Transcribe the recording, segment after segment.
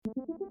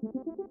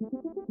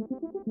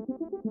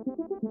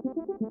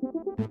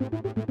Hello,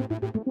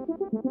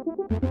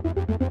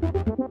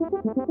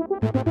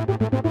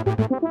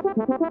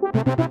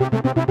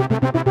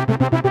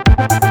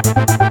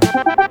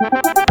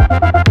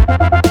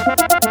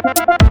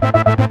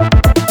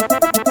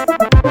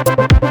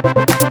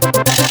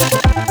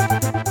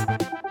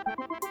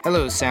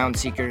 Sound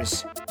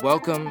Seekers.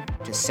 Welcome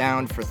to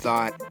Sound for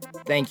Thought.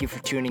 Thank you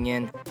for tuning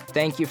in.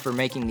 Thank you for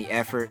making the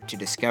effort to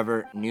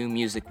discover new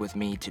music with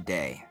me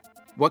today.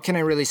 What can I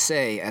really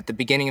say at the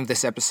beginning of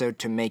this episode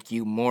to make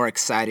you more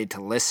excited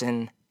to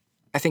listen?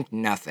 I think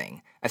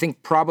nothing. I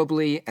think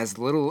probably as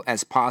little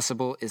as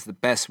possible is the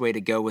best way to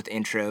go with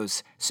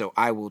intros, so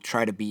I will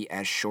try to be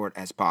as short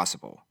as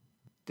possible.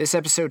 This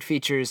episode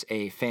features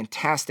a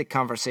fantastic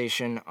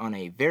conversation on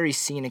a very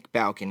scenic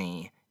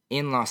balcony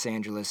in Los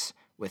Angeles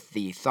with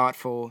the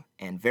thoughtful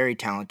and very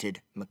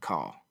talented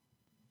McCall.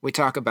 We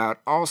talk about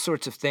all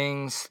sorts of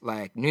things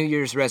like New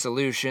Year's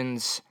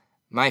resolutions,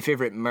 My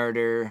Favorite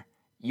Murder,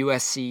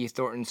 USC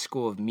Thornton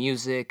School of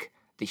Music,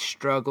 the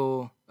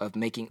struggle of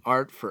making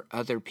art for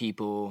other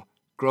people,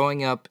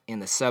 growing up in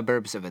the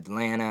suburbs of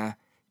Atlanta,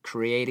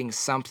 creating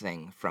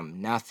something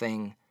from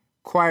nothing,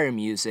 choir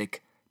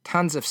music,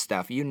 tons of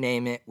stuff, you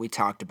name it, we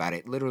talked about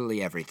it,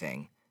 literally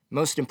everything.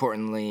 Most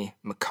importantly,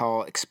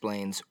 McCall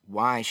explains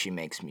why she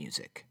makes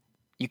music.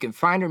 You can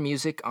find her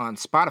music on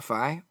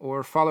Spotify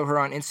or follow her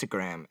on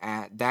Instagram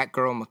at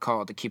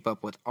ThatGirlMcCall to keep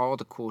up with all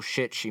the cool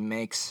shit she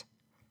makes.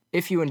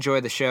 If you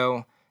enjoy the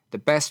show, the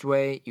best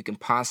way you can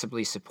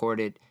possibly support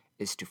it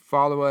is to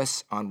follow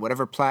us on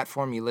whatever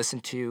platform you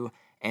listen to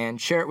and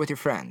share it with your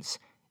friends.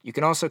 You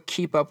can also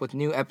keep up with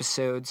new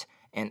episodes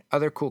and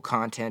other cool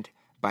content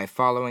by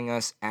following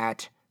us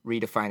at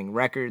Redefining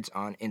Records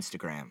on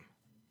Instagram.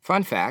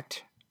 Fun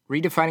fact,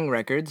 Redefining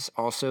Records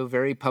also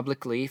very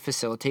publicly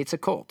facilitates a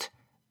cult.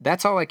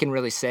 That's all I can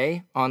really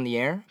say on the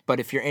air, but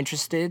if you're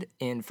interested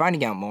in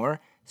finding out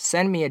more,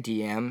 send me a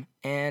DM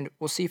and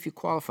we'll see if you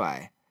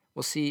qualify.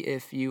 We'll see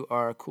if you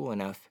are cool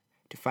enough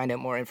to find out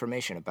more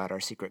information about our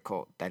secret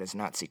cult that is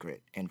not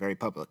secret and very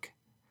public.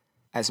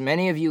 As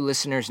many of you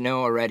listeners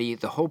know already,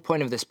 the whole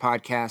point of this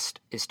podcast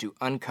is to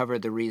uncover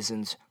the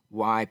reasons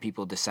why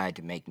people decide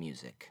to make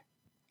music.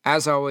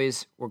 As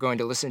always, we're going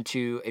to listen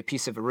to a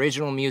piece of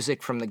original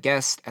music from the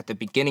guest at the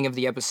beginning of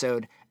the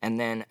episode, and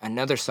then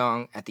another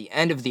song at the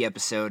end of the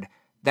episode.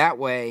 That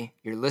way,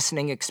 your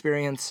listening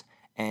experience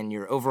and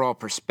your overall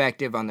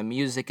perspective on the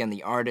music and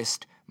the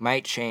artist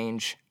might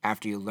change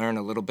after you learn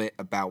a little bit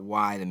about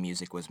why the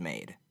music was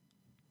made.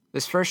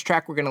 This first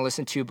track we're going to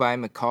listen to by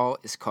McCall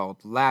is called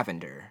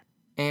Lavender.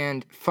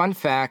 And fun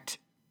fact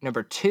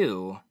number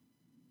 2,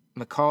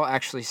 McCall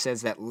actually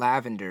says that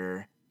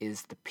Lavender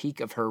is the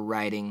peak of her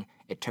writing.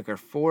 It took her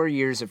 4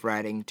 years of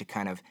writing to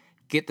kind of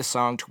get the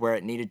song to where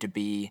it needed to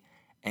be,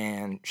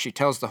 and she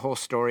tells the whole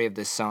story of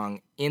this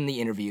song in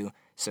the interview,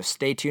 so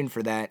stay tuned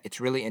for that.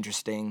 It's really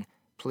interesting.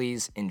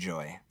 Please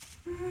enjoy.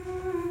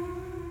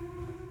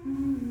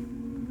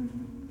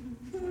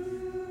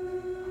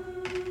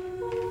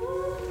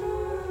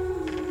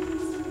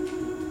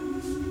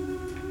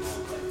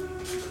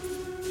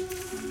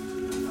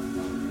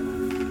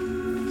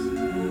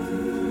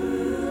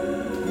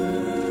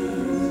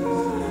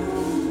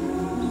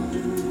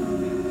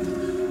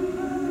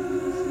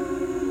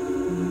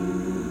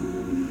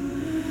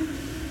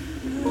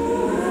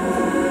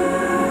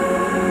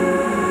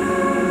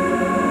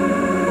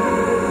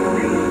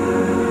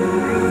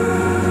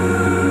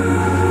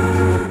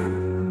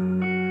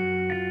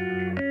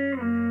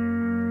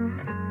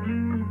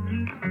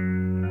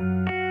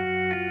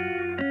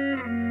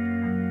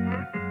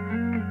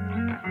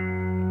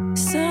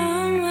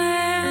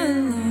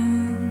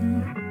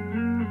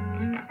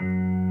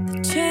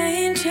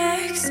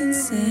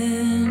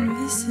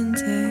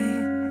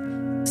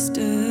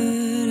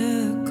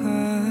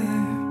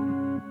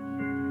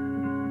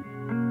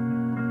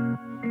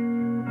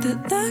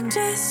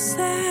 Just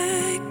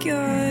like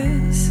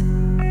yours.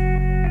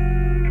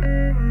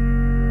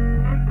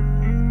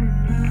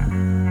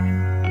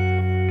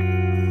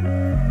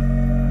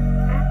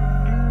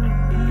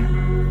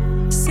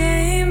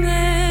 Same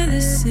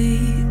leather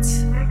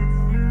seats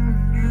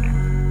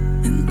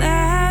and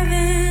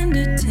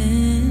lavender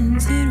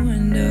tinted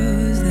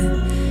windows that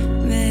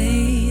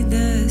made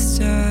the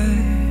stars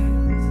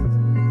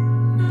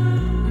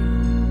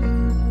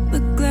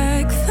look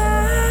like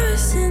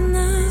flowers in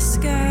the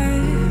sky.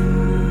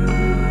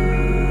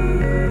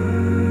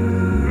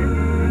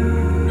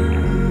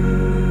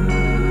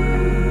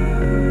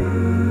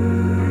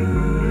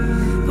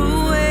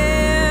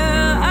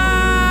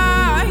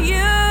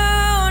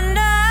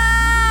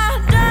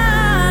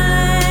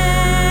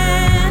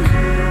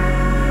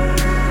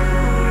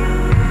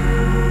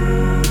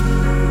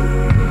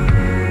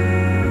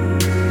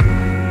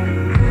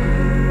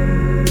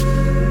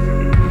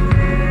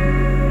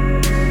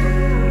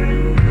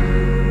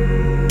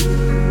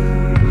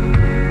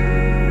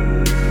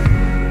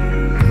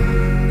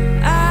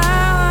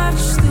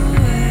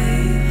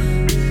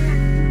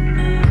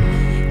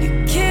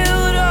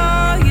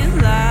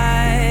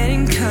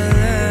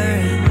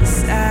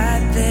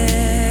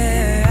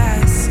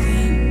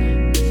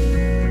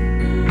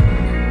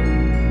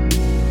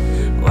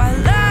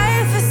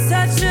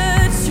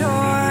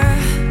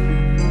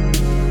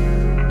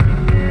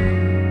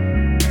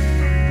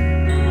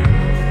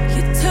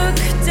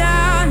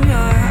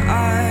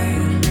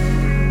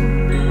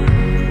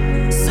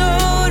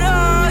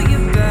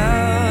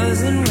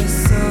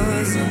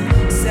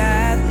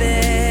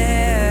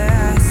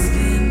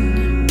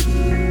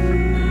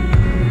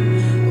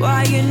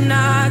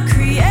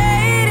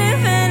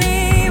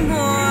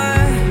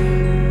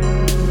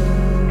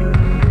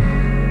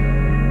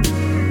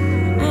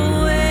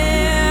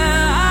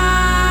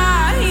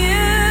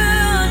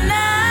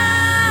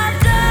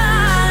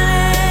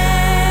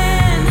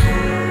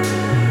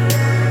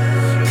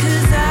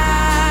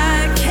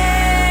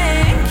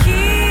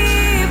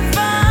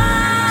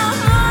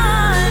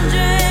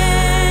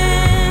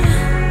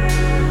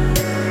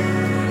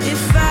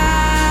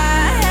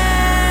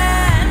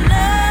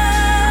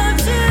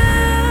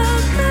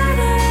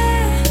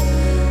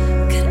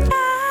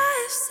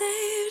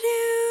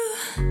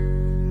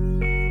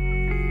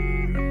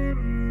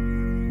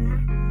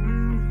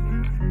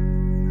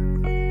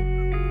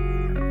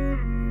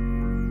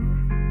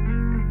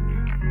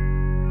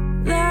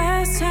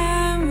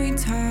 we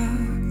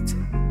talked,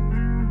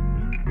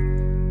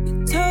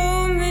 you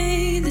told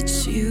me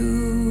that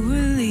you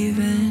were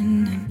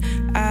leaving,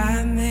 and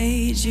I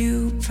made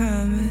you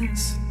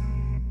promise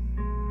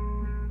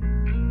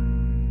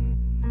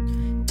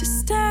to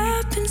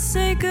stop and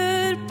say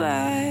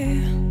goodbye.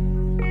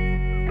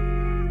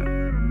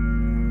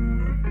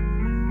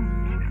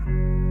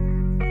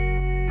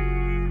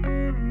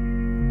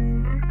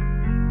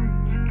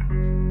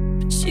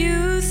 But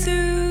you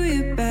threw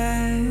your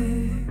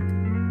bag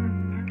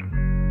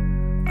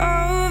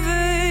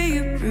over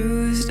your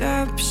bruised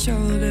up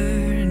shoulder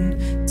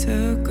and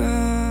took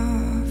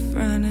off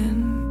running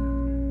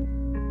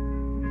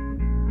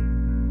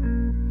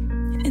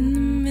in the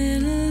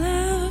middle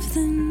of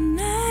the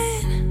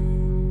night.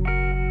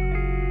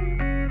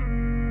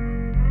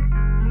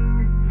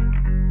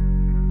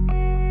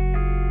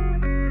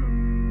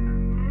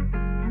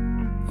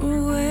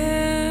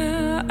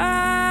 Where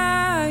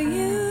are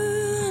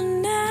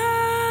you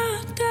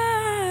now,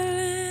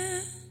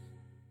 darling?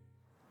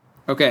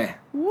 Okay,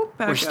 Whoop,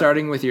 back we're up.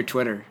 starting with your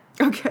Twitter.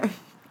 Okay,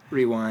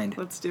 Rewind.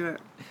 let's do it.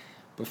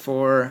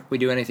 Before we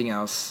do anything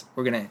else,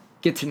 we're going to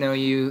get to know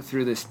you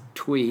through this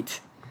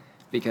tweet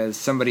because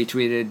somebody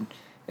tweeted,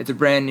 it's a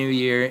brand new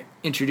year.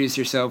 Introduce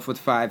yourself with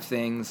 5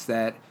 things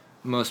that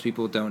most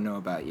people don't know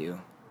about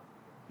you.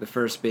 The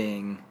first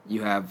being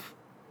you have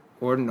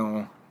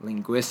ordinal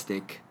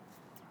linguistic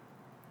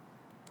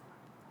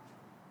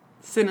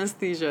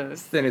Synesthesia.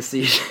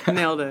 synesthesia.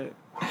 Nailed it.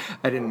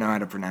 I didn't know how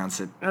to pronounce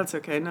it. That's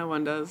okay. No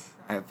one does.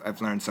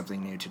 I've learned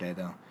something new today,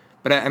 though.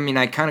 But I mean,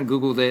 I kind of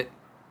Googled it,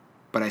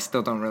 but I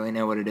still don't really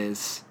know what it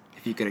is.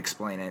 If you could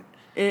explain it.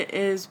 It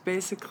is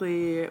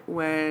basically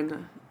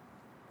when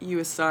you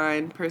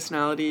assign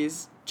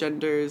personalities,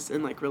 genders,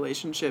 and like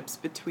relationships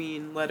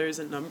between letters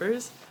and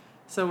numbers.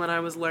 So when I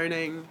was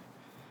learning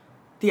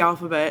the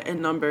alphabet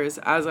and numbers,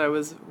 as I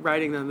was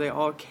writing them, they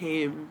all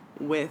came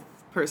with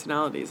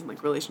personalities and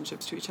like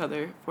relationships to each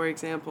other. For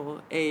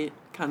example, 8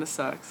 kind of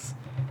sucks.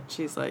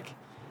 She's like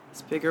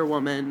this bigger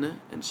woman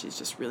and she's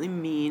just really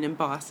mean and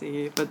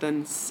bossy. But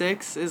then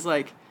 6 is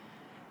like,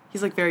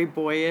 he's like very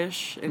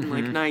boyish and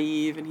like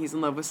naive, and he's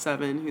in love with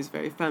 7, who's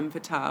very femme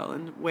fatale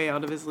and way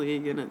out of his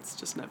league, and it's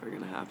just never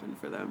gonna happen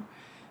for them.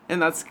 And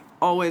that's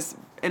always,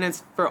 and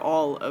it's for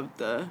all of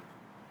the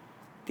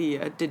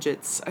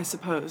digits, I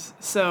suppose.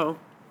 So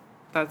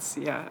that's,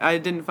 yeah, I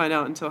didn't find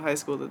out until high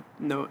school that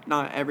no,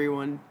 not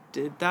everyone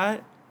did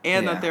that,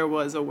 and Yeah. that there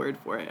was a word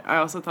for it. I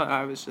also thought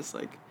I was just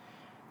like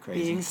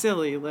Crazy. being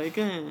silly, like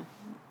I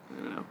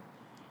don't know.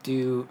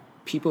 Do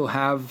people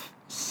have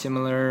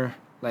similar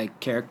like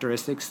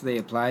characteristics they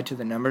apply to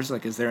the numbers?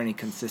 Like, is there any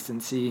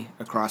consistency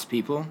across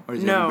people, or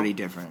is No. everybody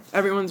different?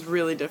 Everyone's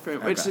really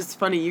different, which Okay. is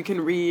funny. You can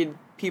read,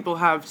 people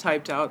have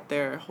typed out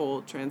their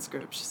whole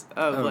transcripts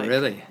of Oh, like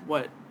really?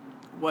 what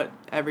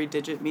every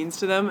digit means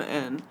to them,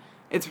 and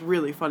it's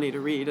really funny to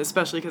read,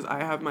 especially because I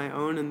have my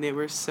own and they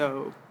were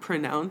so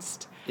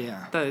pronounced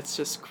Yeah. that it's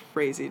just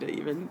crazy to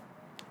even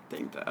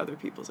think that other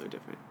people's are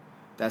different.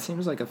 That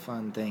seems like a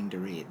fun thing to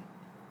read.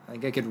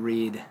 Like, I could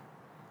read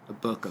a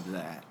book of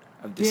that,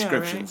 of Yeah,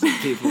 descriptions right? of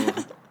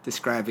people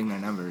describing their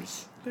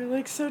numbers. They're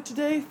like, so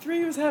today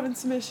 3 was having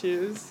some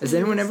issues. Has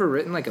anyone ever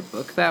written like a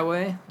book that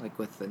way? Like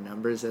with the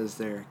numbers as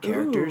their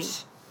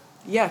characters?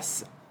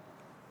 Yes.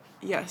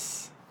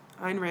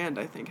 Ayn Rand,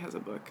 I think, has a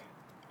book.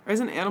 Or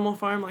isn't Animal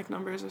Farm like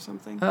numbers or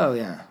something? Oh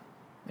yeah.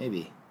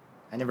 Maybe.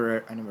 I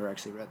never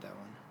actually read that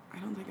one. I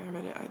don't think I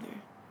read it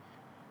either.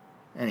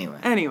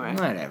 Anyway.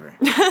 Whatever.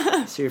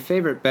 So your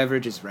favorite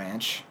beverage is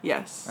ranch.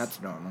 Yes. That's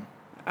normal.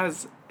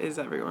 As is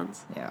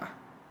everyone's. Yeah.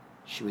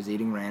 She was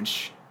eating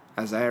ranch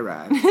as I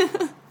arrived.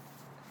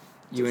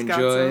 You Just got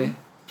enjoy some.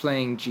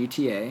 playing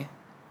GTA,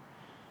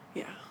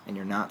 Yeah. and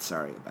you're not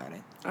sorry about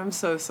it. I'm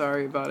so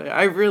sorry about it.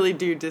 I really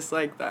do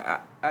dislike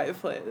that. I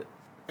play it,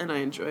 and I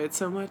enjoy it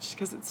so much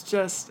because it's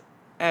just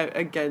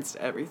against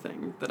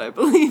everything that I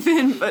believe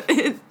in, but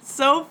it's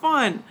so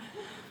fun.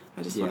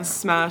 I just want Yeah. to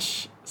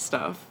smash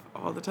stuff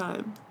all the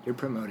time. You're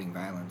promoting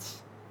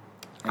violence.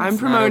 And I'm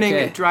it's not promoting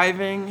okay.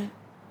 driving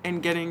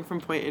and getting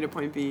from point A to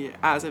point B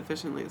as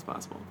efficiently as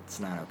possible. It's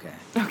not okay.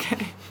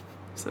 Okay.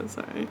 So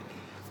sorry.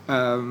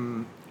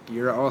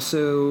 You're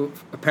also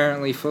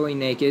apparently fully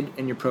naked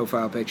in your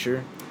profile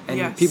picture, and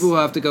Yes. people will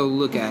have to go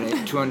look at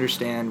it to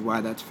understand why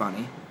that's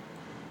funny.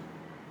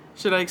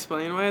 Should I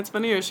explain why it's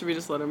funny, or should we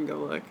just let him go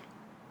look?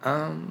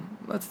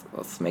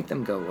 Let's make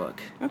them go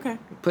look. Okay.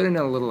 Put in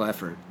a little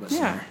effort, listener.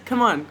 Yeah.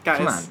 Come on,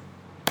 guys.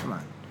 Come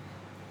on.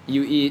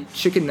 You eat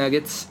chicken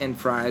nuggets and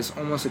fries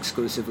almost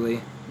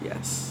exclusively.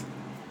 Yes.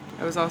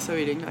 I was also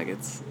eating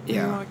nuggets when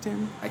Yeah. you walked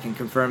in. I can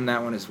confirm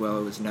that one as well.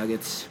 It was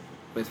nuggets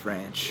with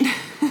ranch.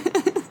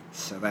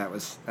 So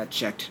that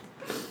checked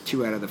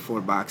 2 out of the 4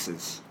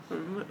 boxes.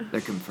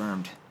 They're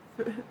confirmed.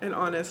 An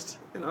honest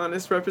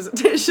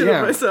representation Yeah,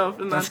 of myself.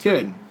 And That's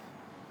good.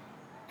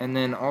 And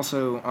then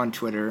also on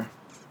Twitter,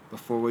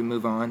 before we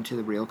move on to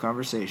the real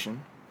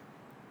conversation.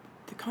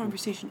 The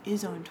conversation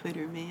is on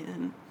Twitter,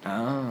 man.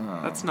 Oh.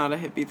 That's not a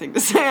hippie thing to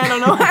say. I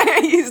don't know why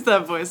I used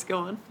that voice. Go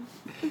on.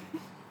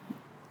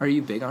 Are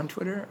you big on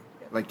Twitter?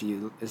 Like,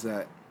 is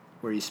that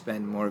where you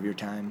spend more of your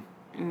time?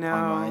 No.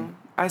 Online?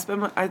 I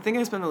think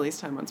I spend the least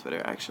time on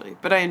Twitter, actually.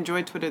 But I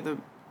enjoy Twitter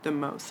the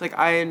most. Like,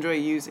 I enjoy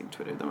using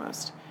Twitter the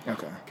most.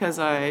 Okay. Because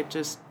I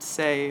just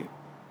say,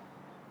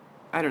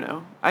 I don't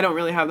know. I don't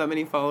really have that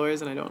many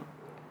followers, and I don't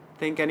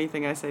think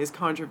anything I say is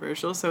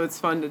controversial, so it's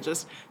fun to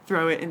just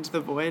throw it into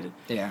the void.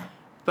 Yeah.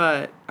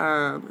 But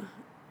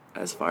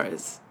as far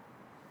as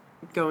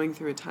going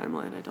through a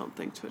timeline, I don't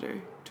think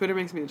Twitter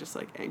makes me just,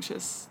 like,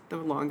 anxious the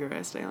longer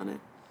I stay on it.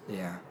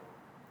 Yeah.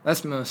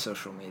 That's most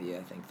social media,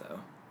 I think, though.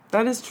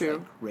 That is It's, true.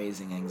 like,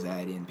 raising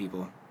anxiety in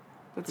people.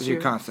 That's Because true.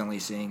 you're constantly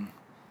seeing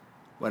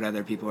what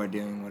other people are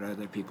doing, what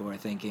other people are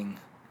thinking.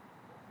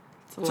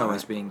 It's It's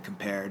always being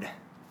compared.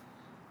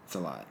 It's a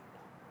lot.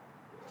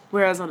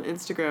 Whereas on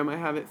Instagram, I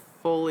have it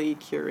fully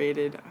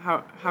curated.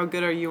 How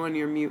good are you on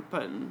your mute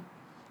button?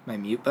 My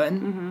mute button?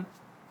 Mm-hmm.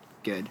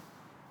 Good.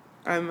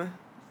 I'm,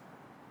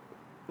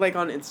 like,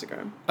 on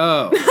Instagram.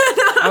 Oh.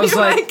 I was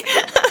like,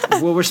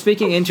 well, we're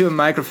speaking into a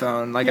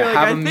microphone. Like, You're I like,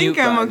 have I a mute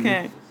think I'm button.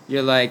 okay.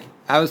 You're like,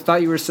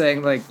 thought you were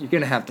saying, like, you're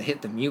going to have to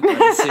hit the mute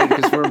button soon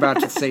because we're about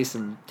to say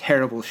some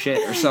terrible shit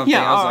or something.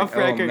 Yeah, I was off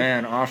like, record. oh,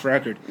 man, off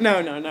record.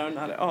 No, not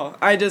at all.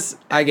 I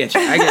get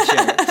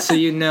you. So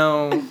you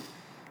know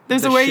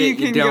there's the a way shit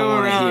you can don't go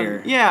wanna around.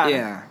 hear. Yeah.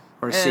 Yeah.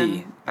 Or And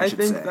see, I should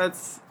think say,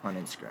 that's on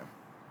Instagram.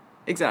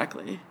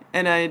 exactly.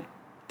 And I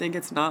think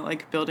it's not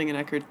like building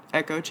an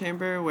echo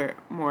chamber where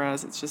more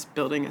as it's just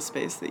building a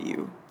space that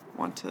you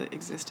want to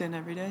exist in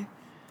every day.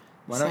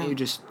 Why don't So- you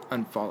just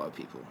unfollow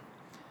people?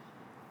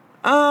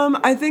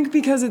 I think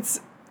because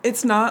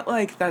it's not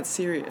like that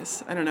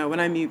serious. I don't know, when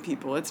I mute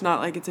people, it's not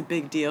like it's a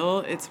big deal.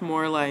 It's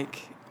more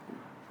like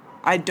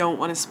I don't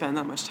want to spend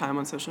that much time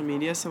on social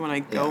media, so when I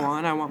go Yeah.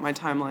 on, I want my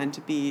timeline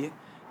to be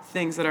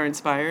things that are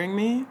inspiring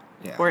me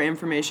Yeah. or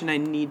information I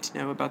need to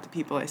know about the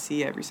people I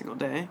see every single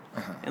day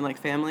and like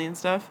family and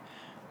stuff.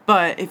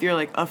 But if you're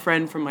like a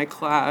friend from my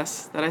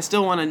class that I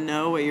still want to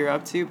know what you're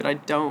up to, but I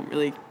don't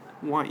really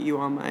want you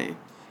on my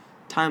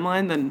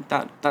timeline, then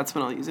that's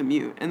when I'll use a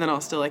mute, and then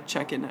I'll still like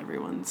check in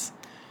everyone's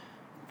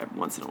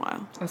once in a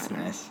while. That's I don't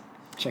know. nice.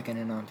 Checking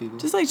in on people.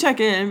 Just like check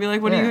in and be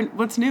like, Yeah.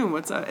 what's new,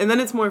 what's up, and then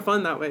it's more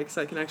fun that way because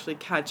I can actually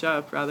catch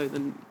up rather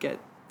than get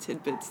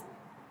tidbits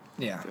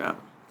Yeah. throughout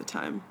the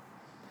time.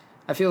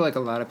 I feel like a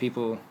lot of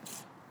people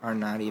are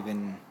not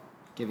even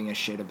giving a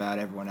shit about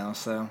everyone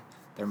else, though.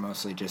 They're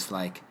mostly just,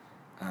 like,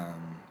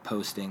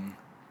 posting,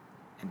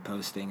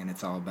 and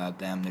it's all about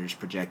them. They're just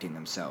projecting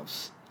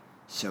themselves.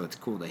 So it's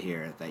cool to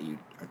hear that you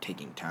are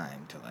taking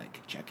time to,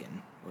 like, check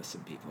in with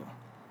some people.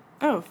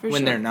 Oh, for sure.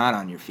 When they're not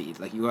on your feed.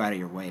 Like, you go out of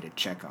your way to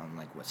check on,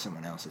 like, what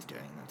someone else is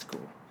doing. That's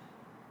cool.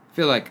 I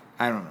feel like,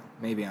 I don't know,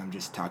 maybe I'm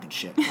just talking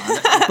shit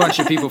on a bunch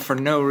of people for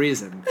no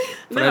reason.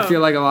 But I No. feel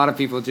like a lot of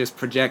people just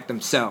project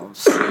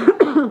themselves.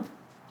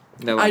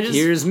 They're like, just-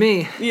 here's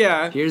me.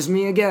 Yeah. Here's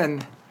me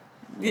again.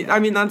 I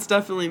mean, that's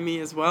definitely me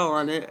as well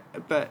on it,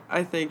 but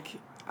I think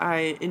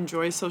I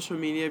enjoy social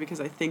media because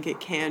I think it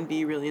can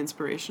be really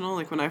inspirational.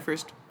 Like when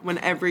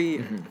every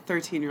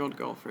 13-year-old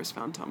girl first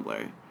found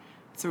Tumblr,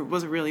 so it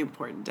was a really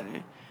important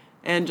day.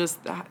 And just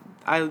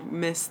I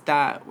missed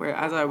that, where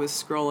as I was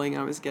scrolling,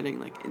 I was getting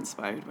like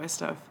inspired by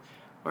stuff,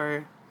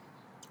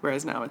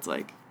 whereas now it's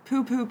like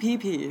poo poo pee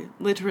pee,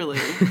 literally.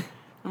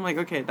 I'm like,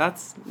 okay,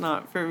 that's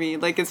not for me.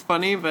 Like, it's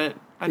funny, but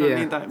I don't Yeah.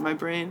 need that in my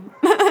brain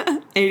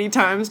 80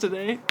 times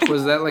today.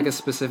 Was that like a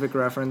specific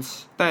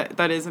reference?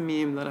 That is a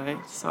meme that I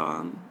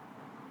saw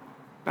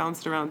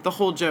bounced around. The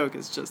whole joke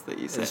is just that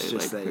you say It's just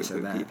like that you poo said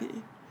poo that. pee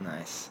pee.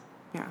 Nice.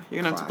 Yeah,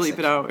 you're gonna have to Classic. bleep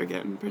it out. We're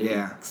getting pretty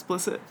Yeah.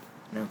 explicit.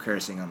 No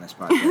cursing on this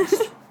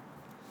podcast.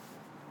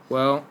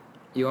 Well,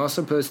 you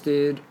also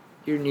posted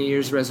your New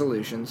Year's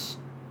resolutions.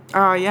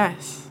 Oh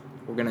yes.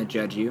 We're going to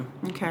judge you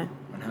Okay.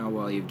 on how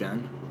well you've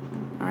done.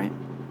 All right.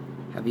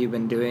 Have you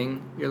been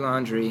doing your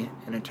laundry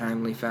in a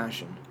timely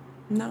fashion?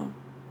 No.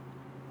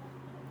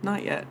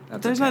 Not yet.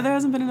 That's There okay.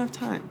 hasn't been enough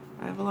time.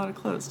 I have a lot of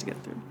clothes to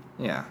get through.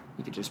 Yeah,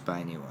 you could just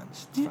buy new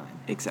ones. It's Yeah, fine.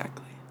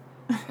 exactly.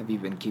 Have you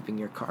been keeping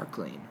your car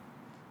clean?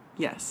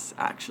 Yes,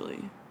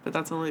 actually. But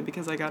that's only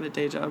because I got a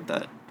day job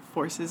that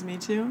forces me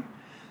to.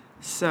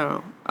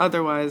 So,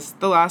 otherwise,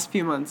 the last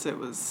few months it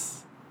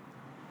was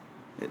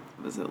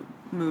a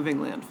moving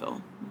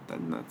landfill.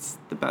 Then that's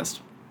the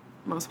best,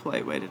 most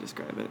polite way to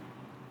describe it.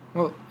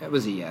 Well, it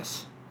was a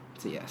yes.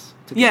 It's a yes.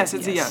 Yes,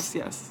 it's a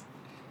yes.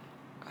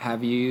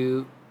 Have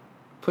you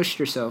pushed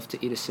yourself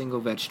to eat a single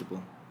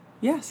vegetable?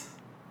 Yes. Oh,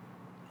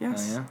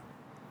 Yes. yeah?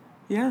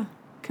 Yeah.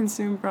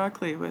 Consumed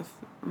broccoli with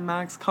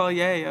Max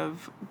Collier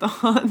of the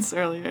Haunts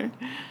earlier.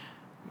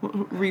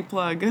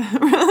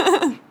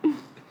 Replug.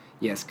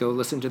 Yes, go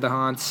listen to the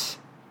Haunts.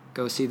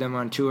 Go see them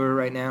on tour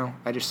right now.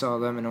 I just saw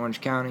them in Orange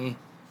County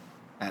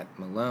at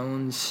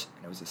Malone's,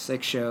 and it was a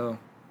sick show.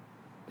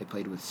 They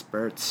played with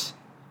Spurts.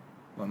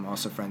 Well, I'm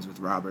also friends with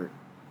Robert.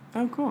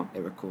 Oh, cool. They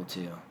were cool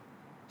too.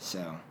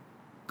 So,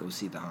 go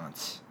see the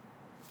Haunts.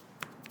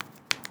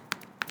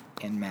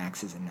 And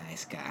Max is a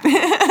nice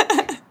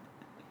guy.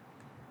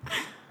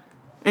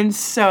 And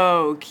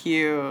so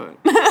cute.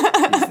 He's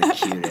the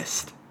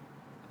cutest.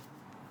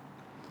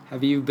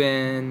 Have you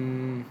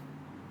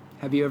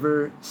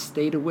ever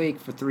stayed awake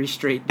for 3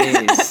 straight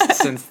days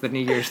since the new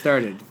year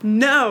started?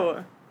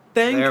 No!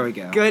 Thank There we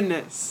go.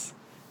 goodness.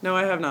 No,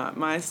 I have not.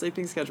 My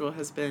sleeping schedule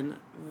has been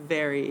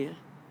very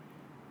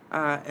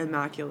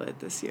immaculate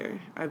this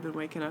year. I've been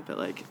waking up at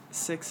like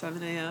 6,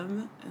 7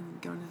 a.m.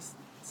 and going to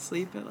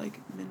sleep at like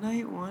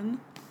midnight, 1,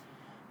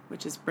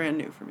 which is brand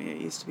new for me. It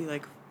used to be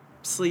like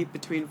sleep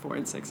between 4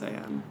 and 6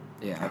 a.m.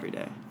 Every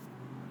day.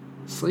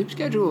 Sleep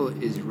schedule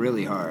is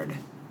really hard.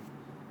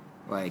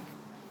 Like,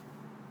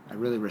 I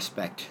really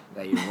respect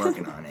that you're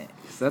working on it.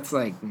 'Cause that's,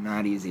 like,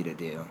 not easy to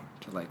do,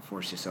 to, like,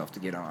 force yourself to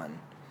get on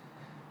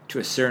to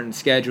a certain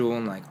schedule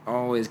and, like,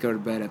 always go to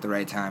bed at the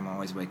right time,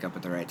 always wake up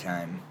at the right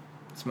time.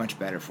 It's much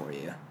better for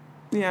you.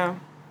 Yeah.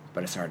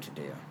 But it's hard to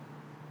do.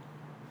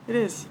 It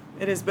is.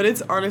 But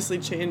it's honestly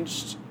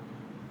changed.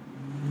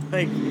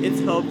 Like, it's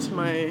helped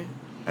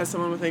as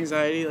someone with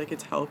anxiety, like,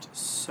 it's helped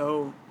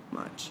so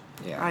much.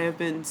 Yeah. I have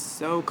been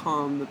so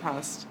calm the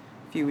past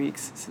few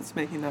weeks since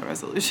making that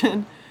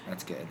resolution.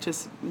 That's good.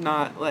 Just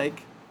not,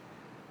 like,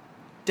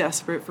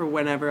 desperate for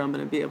whenever I'm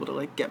going to be able to,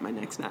 like, get my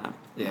next nap.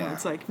 Yeah. You know,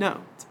 it's like,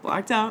 no, it's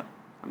blacked out.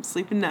 I'm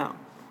sleeping now.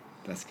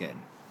 That's good.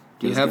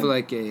 Do you have,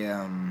 like,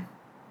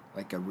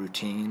 a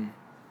routine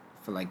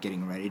for, like,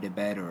 getting ready to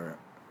bed or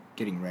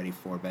getting ready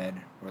for bed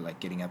or, like,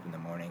 getting up in the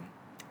morning?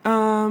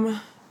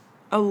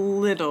 A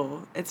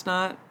little. It's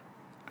not...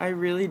 I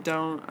really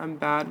don't. I'm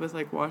bad with,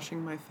 like,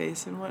 washing my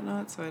face and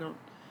whatnot, so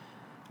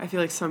I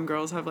feel like some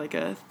girls have, like,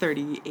 a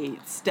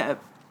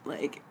 38-step,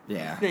 like,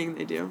 thing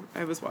they do.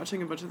 I was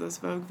watching a bunch of those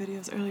Vogue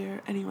videos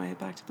earlier. Anyway,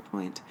 back to the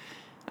point.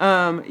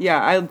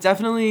 I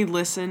definitely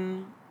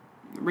listen.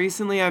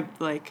 Recently, I've,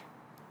 like,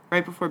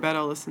 right before bed,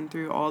 I'll listen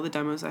through all the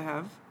demos I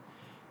have.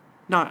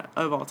 Not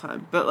of all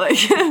time, but, like,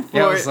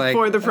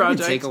 for the project.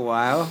 That take a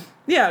while.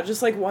 Yeah,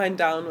 just, like, wind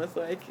down with,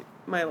 like,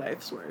 my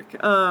life's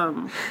work.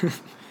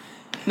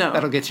 No.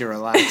 That'll get you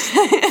relaxed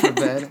for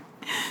bed.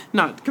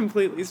 Not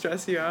completely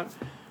stress you out.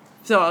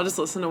 So I'll just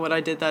listen to what I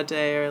did that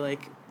day or,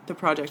 like, the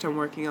project I'm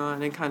working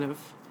on and kind of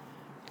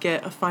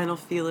get a final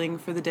feeling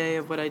for the day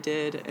of what I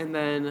did. And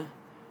then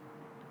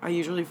I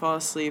usually fall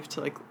asleep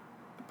to, like,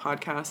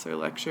 podcasts or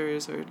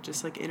lectures or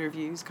just, like,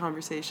 interviews,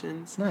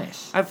 conversations.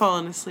 Nice. I've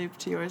fallen asleep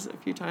to yours a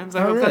few times.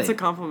 I hope really? That's a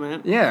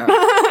compliment. Yeah.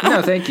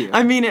 No, thank you.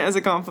 I mean it as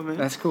a compliment.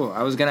 That's cool.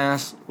 I was going to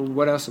ask,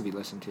 what else have you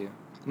listened to?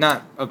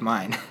 Not of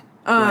mine.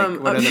 Like,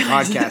 what other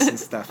podcasts and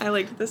stuff? I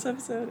liked this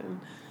episode.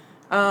 And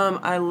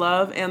I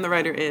love And the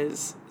Writer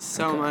Is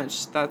so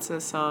much. That's a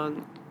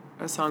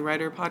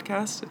songwriter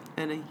podcast.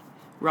 And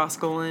Ross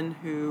Golan,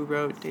 who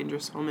wrote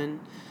Dangerous Woman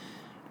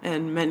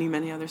and many,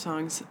 many other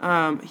songs.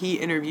 He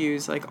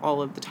interviews, like,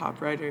 all of the top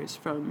writers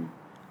from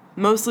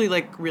mostly,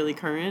 like, really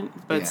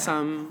current, but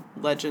some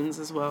legends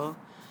as well.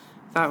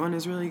 That one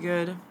is really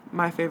good.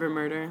 My Favorite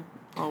Murder,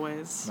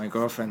 always. My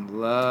girlfriend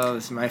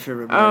loves My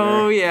Favorite Murder.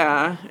 Oh,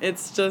 yeah.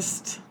 It's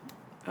just...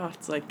 Oh,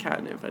 it's like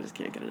catnip. I just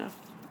can't get enough.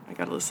 I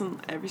gotta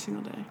listen every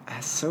single day.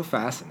 That's so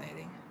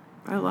fascinating.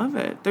 I love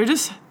it.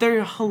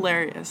 They're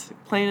hilarious.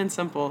 Plain and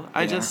simple.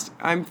 Yeah.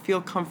 I feel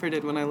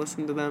comforted when I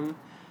listen to them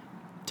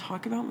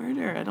talk about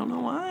murder. I don't know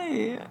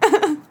why.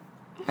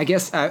 I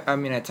guess, I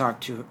mean, I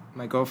talked to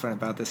my girlfriend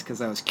about this because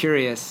I was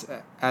curious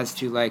as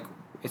to, like,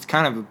 it's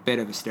kind of a bit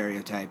of a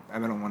stereotype. I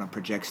don't want to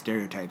project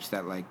stereotypes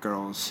that, like,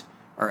 girls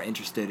are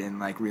interested in,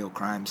 like, real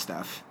crime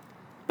stuff.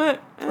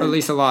 But... or at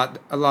least a lot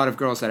of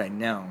girls that I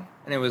know.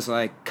 And it was,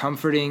 like,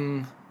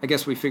 comforting. I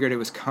guess we figured it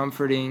was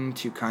comforting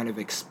to kind of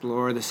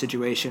explore the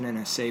situation in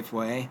a safe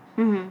way.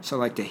 Mm-hmm. So,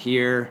 like, to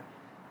hear,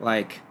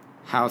 like,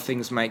 how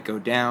things might go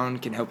down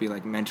can help you,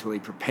 like, mentally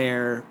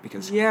prepare.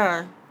 Because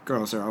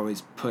girls are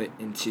always put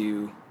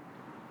into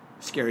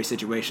scary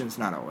situations.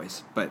 Not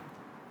always, but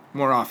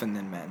more often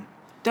than men.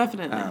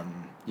 Definitely.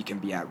 You can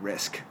be at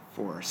risk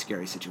for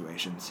scary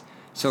situations.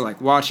 So,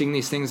 like, watching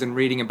these things and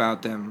reading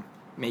about them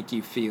make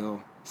you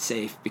feel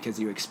safe because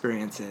you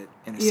experience it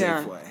in a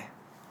safe way.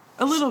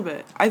 A little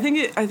bit. I think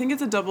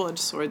it's a double-edged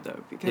sword,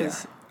 though,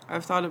 because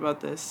I've thought about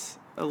this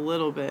a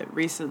little bit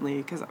recently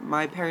because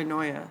my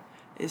paranoia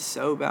is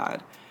so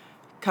bad.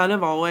 Kind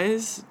of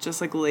always, just,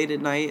 like, late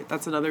at night.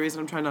 That's another reason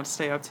I'm trying not to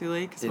stay up too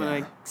late, because when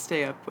I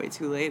stay up way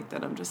too late,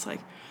 then I'm just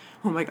like,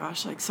 oh my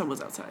gosh, like,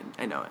 someone's outside.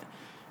 I know it.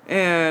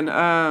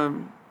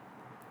 And,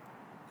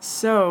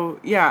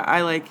 so, yeah,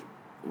 I, like,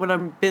 when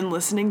I've been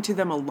listening to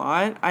them a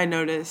lot, I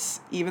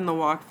notice even the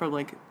walk from,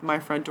 like, my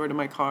front door to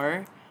my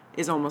car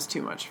is almost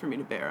too much for me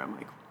to bear. I'm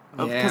like,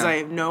 because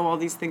I know all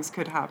these things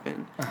could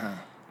happen.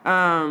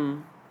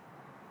 But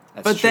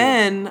true.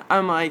 Then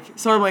I'm like,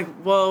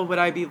 well, would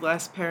I be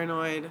less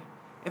paranoid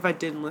if I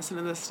didn't listen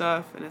to this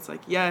stuff? And it's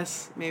like,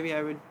 yes, maybe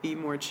I would be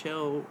more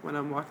chill when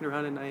I'm walking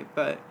around at night,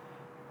 but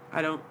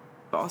I don't.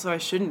 But also, I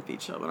shouldn't be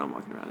chill when I'm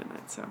walking around at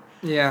night. So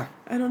I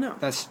don't know.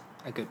 That's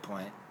a good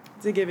point.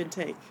 It's a give and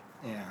take.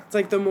 Yeah. It's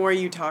like the more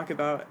you talk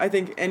about, I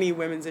think any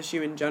women's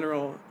issue in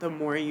general, the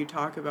more you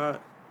talk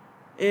about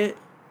it.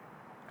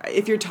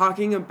 If you're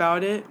talking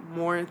about it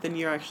more than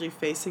you're actually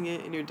facing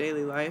it in your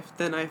daily life,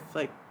 then I,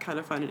 like, kind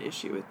of find an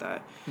issue with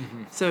that.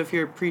 Mm-hmm. So if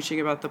you're preaching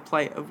about the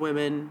plight of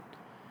women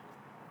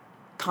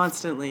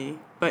constantly,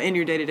 but in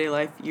your day-to-day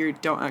life, you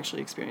don't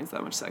actually experience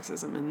that much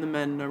sexism, and the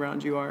men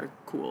around you are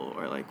cool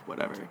or, like,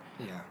 whatever.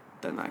 Yeah.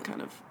 Then that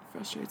kind of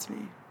frustrates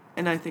me.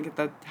 And I think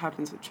that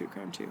happens with true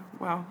crime, too.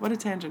 Wow, what a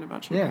tangent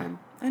about true crime.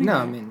 Anyway. No,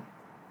 I mean,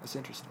 that's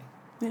interesting.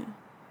 Yeah.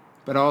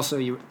 But also,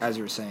 as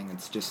you were saying,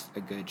 it's just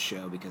a good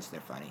show because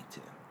they're funny,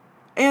 too.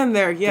 And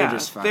they're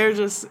just funny. They're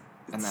just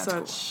And that's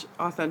such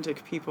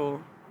authentic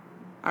people.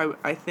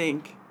 I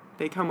think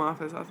they come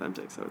off as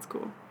authentic, so it's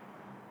cool.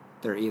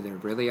 They're either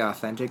really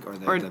authentic or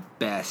they're the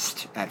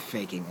best at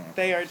faking it.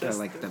 They are just they're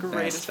like the the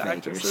greatest best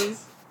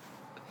actresses.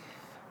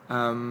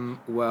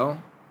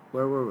 Well,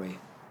 where were we?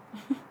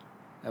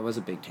 That was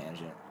a big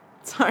tangent.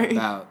 Sorry.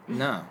 No,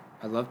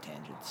 I love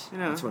tangents. You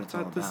know, that's what it's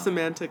all about. The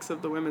semantics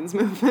of the women's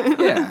movement.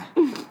 Yeah.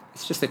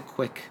 It's just a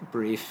quick,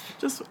 brief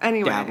Just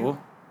anyway. dabble.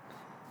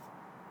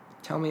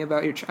 Tell me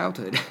about your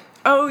childhood.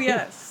 Oh,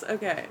 yes.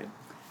 Okay.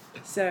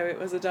 So it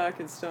was a dark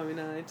and stormy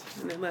night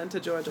in Atlanta,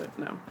 Georgia.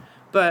 No.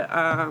 But,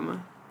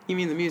 you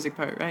mean the music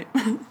part, right?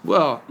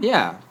 Well,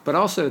 yeah, but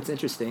also it's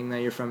interesting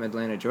that you're from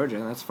Atlanta, Georgia.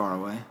 That's far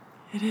away.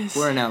 It is.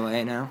 We're in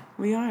LA now.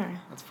 We are.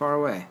 That's far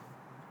away.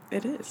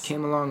 It is.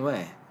 Came a long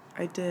way.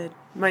 I did.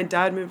 My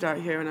dad moved out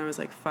here when I was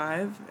like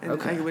 5, and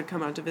Okay. I would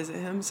come out to visit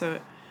him. So,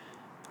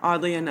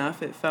 oddly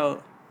enough, it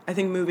felt. I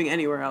think moving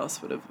anywhere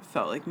else would have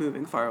felt like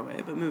moving far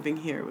away, but moving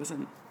here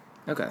wasn't.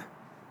 Okay.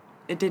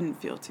 It didn't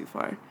feel too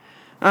far.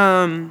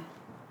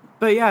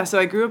 But yeah, so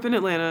I grew up in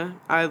Atlanta.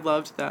 I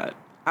loved that.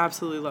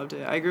 Absolutely loved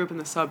it. I grew up in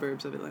the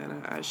suburbs of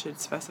Atlanta, I should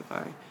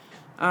specify.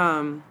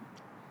 And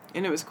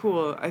it was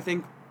cool. I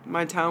think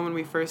my town when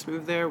we first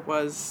moved there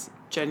was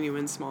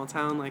genuine small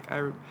town. Like,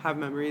 I have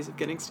memories of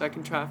getting stuck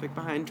in traffic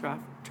behind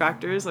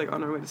tractors, like,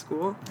 on our way to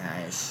school.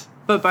 Nice.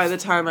 But by the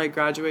time I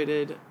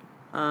graduated,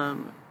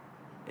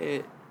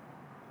 it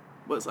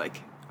was,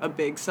 like, a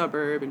big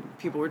suburb, and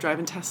people were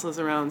driving Teslas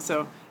around,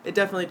 so it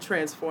definitely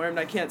transformed.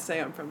 I can't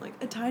say I'm from, like,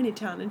 a tiny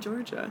town in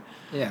Georgia.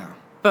 Yeah.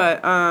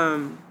 But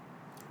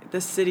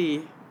the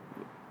city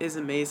is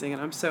amazing,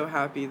 and I'm so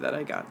happy that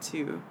I get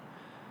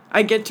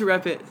to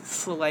rep it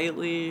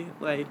slightly.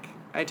 Like,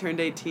 I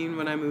turned 18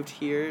 when I moved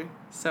here,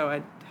 so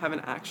I haven't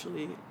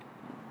actually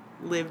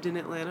lived in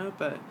Atlanta,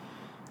 but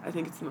I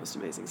think it's the most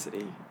amazing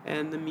city.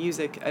 And the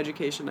music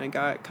education I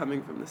got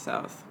coming from the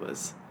South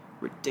was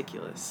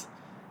ridiculous.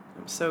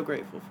 I'm so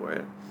grateful for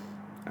it.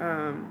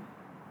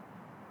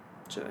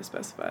 Should I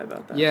specify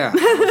about that? Yeah.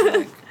 I was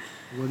like,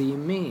 what do you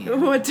mean?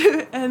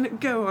 And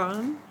go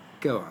on.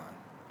 Go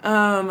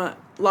on.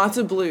 Lots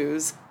of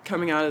blues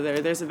coming out of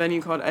there. There's a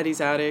venue called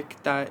Eddie's Attic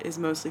that is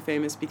mostly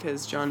famous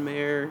because John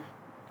Mayer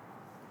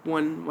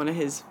won one of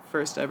his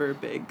first ever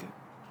big,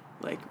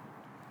 like,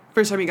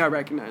 first time he got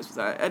recognized was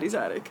at Eddie's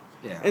Attic.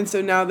 Yeah. And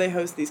so now they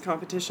host these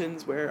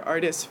competitions where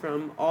artists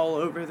from all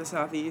over the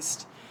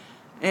Southeast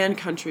and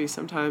country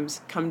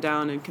sometimes come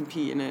down and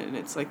compete in it, and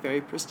it's, like, very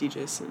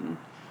prestigious and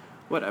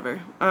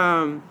whatever.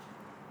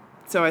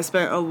 So I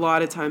spent a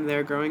lot of time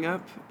there growing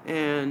up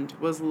and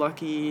was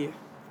lucky.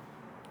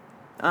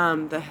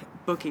 The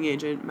booking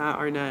agent, Matt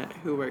Arnett,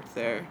 who worked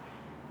there,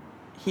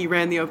 he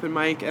ran the open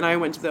mic, and I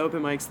went to the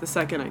open mics the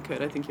second I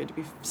could. I think you had to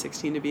be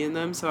 16 to be in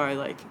them, so I,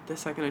 like, the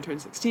second I turned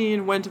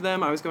 16, went to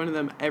them. I was going to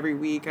them every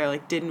week. I,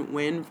 like, didn't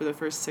win for the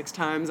first 6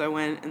 times I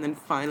went, and then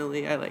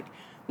finally I, like,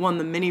 won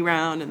the mini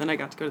round, and then I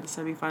got to go to the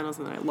semifinals,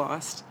 and then I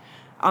lost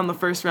on the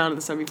first round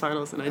of the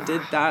semifinals, and I did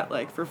that,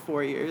 like, for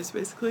 4 years,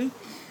 basically.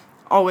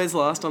 Always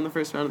lost on the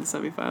first round of the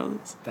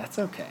semifinals. That's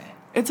okay.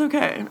 It's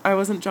okay. I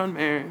wasn't John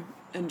Mayer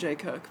and Jay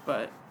Cook,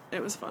 but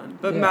it was fun.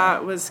 But Yeah.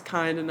 Matt was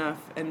kind enough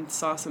and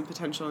saw some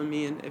potential in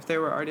me, and if there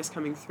were artists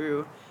coming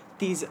through,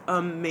 these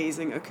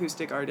amazing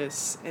acoustic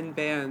artists and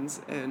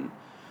bands and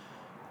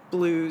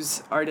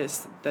blues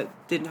artists that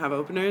didn't have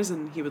openers,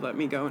 and he would let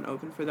me go and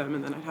open for them,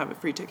 and then I'd have a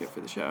free ticket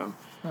for the show.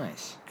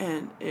 Nice.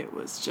 And it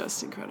was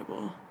just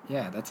incredible.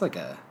 Yeah, that's like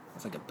a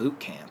boot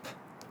camp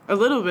A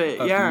little bit,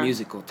 of yeah.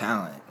 musical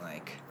talent.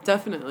 Like,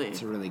 Definitely.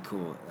 it's a really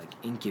cool, like,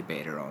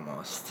 incubator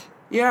almost.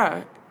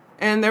 Yeah.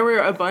 And there were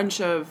a bunch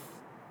of...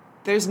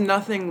 There's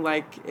nothing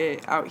like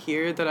it out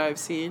here that I've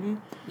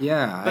seen.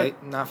 Yeah, But-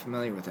 I'm not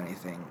familiar with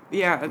anything.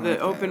 Yeah, like the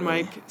that, open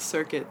really. mic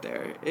circuit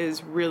there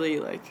is really,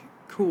 like,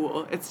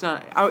 cool. It's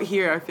not... Out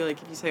here, I feel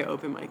like if you say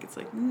open mic, it's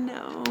like,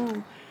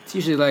 no. It's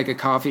usually like a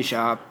coffee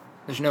shop.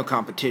 There's no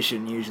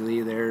competition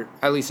usually there,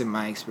 at least in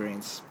my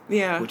experience,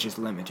 Yeah. which is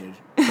limited.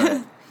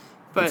 But,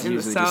 But it's in the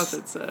usually South, just-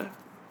 it's a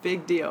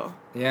big deal.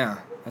 yeah,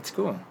 that's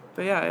cool.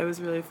 But yeah, it was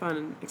really fun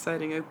and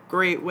exciting. A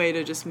great way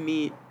to just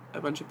meet a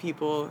bunch of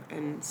people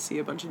and see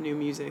a bunch of new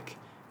music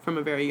from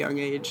a very young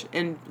age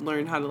and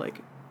learn how to,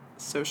 like,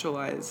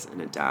 socialize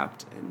and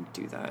adapt and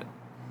do that.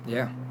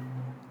 Yeah.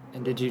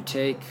 And did you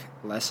take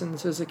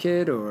lessons as a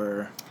kid,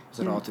 or was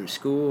it all through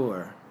school,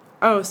 or?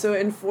 Oh, so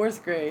in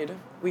 4th grade,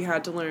 we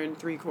had to learn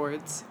 3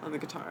 chords on the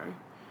guitar,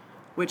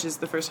 which is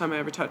the first time I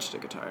ever touched a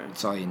guitar.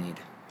 That's all you need.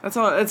 That's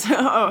all. It's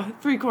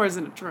 3 chords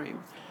in a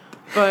dream.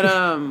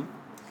 But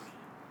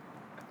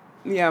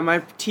yeah, my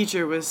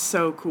teacher was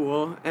so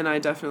cool, and I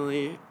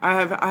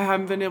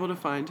haven't been able to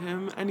find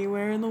him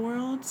anywhere in the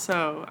world.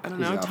 So I don't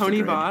He's know. off the Tony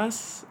grid.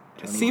 Boss,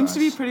 It seems to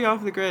be pretty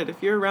off the grid.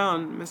 If you're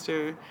around,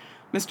 Mr.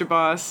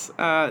 Boss,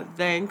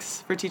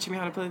 thanks for teaching me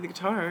how to play the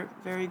guitar.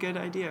 Very good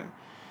idea.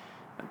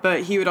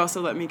 But he would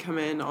also let me come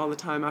in all the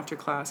time after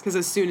class, because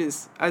as soon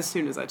as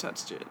I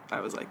touched it, I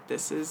was like,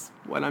 this is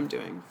what I'm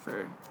doing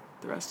for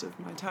the rest of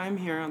my time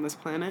here on this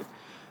planet.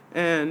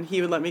 And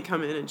he would let me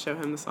come in and show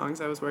him the songs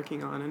I was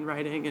working on and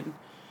writing. And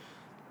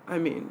I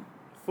mean,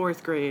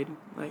 4th grade,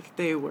 like,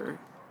 they were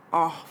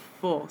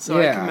awful. So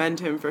I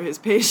commend him for his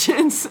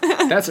patience.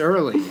 That's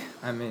early.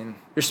 I mean,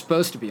 you're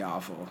supposed to be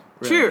awful.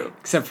 Really. True.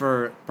 Except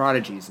for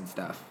prodigies and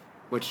stuff,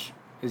 which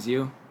is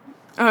you.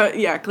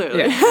 Yeah, clearly.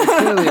 Yeah, you're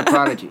clearly a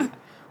prodigy.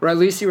 Or at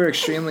least you were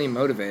extremely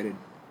motivated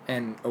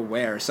and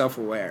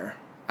self-aware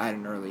at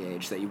an early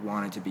age that you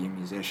wanted to be a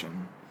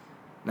musician.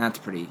 And that's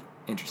pretty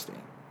interesting.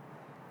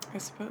 I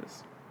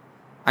suppose.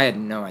 I had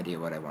no idea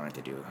what I wanted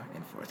to do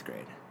in 4th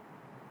grade.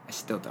 I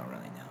still don't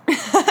really know.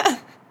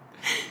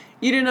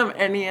 You didn't have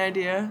any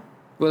idea?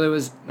 Well, it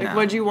was... Like,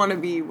 what'd you want to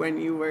be when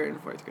you were in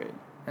 4th grade?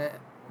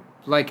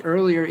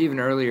 Even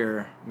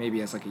earlier,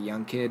 maybe as like a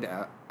young kid,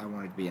 I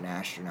wanted to be an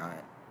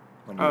astronaut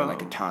when you were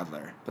like a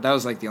toddler. But that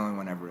was like the only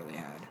one I ever really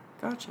had.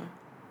 Gotcha.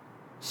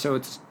 So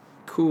it's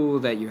cool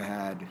that you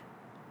had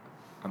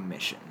a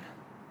mission.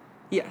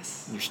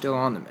 Yes. You're still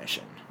on the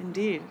mission.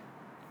 Indeed.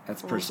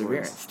 That's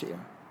perseverance to you.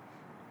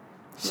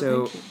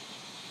 So,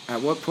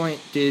 at what point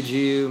did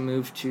you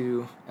move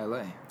to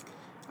LA?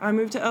 I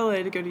moved to LA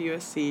to go to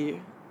USC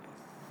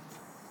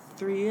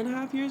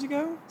 3.5 years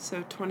ago. So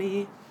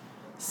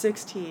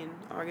August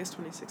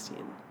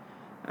 2016.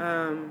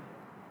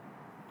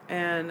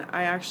 And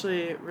I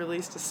actually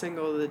released a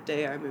single the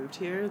day I moved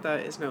here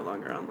that is no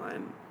longer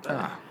online.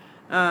 But,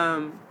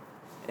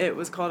 it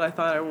was called I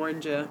Thought I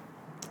Warned Ya.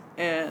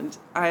 And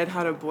I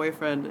had a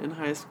boyfriend in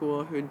high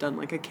school who had done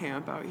like a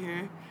camp out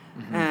here.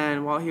 Mm-hmm.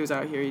 And while he was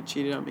out here, he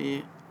cheated on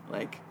me.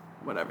 Like,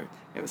 whatever.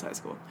 It was high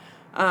school.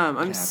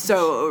 I'm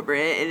so over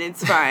it, and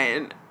it's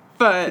fine.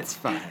 But it's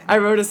fine. I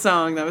wrote a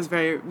song that was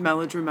very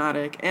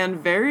melodramatic and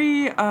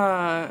very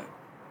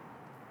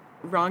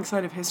wrong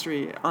side of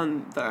history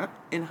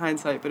in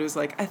hindsight. But it was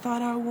like, I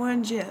thought I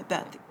warned you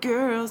about the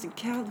girls in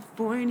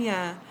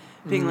California.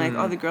 Being like,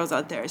 all the girls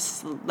out there are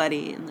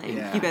slutty, and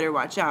like, you better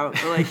watch out.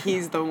 But like,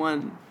 he's the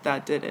one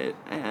that did it.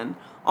 And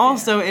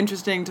also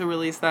interesting to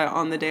release that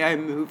on the day I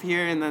move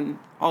here, and then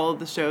all of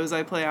the shows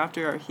I play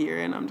after are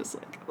here, and I'm just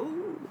like,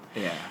 ooh.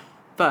 Yeah.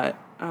 But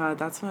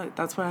that's why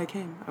I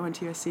came. I went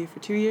to USC for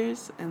 2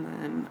 years, and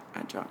then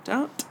I dropped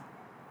out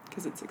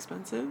because it's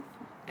expensive.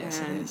 Yes,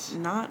 and it is.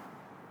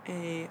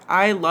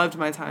 I loved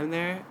my time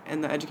there,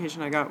 and the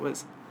education I got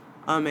was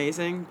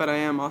amazing, but I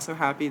am also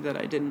happy that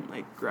I didn't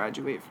like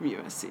graduate from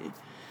USC.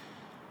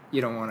 You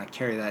don't want to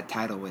carry that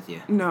title with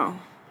you. No.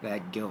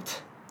 That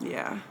guilt.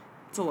 Yeah,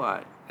 it's a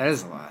lot. That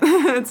is a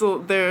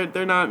lot.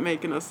 They're not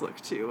making us look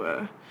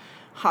too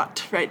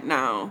hot right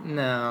now.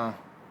 No,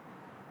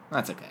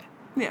 that's okay.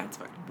 Yeah, it's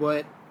fine.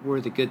 What were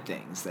the good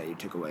things that you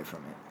took away from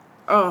it?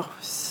 Oh,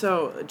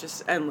 so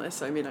just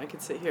endless. I mean, I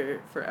could sit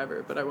here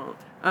forever, but I won't.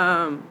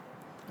 I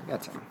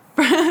got some.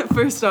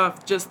 First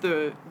off, just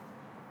the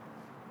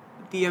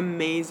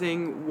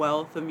amazing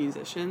wealth of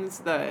musicians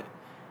that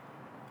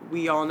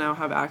we all now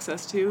have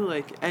access to.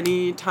 Like,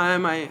 any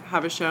time I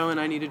have a show and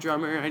I need a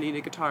drummer, I need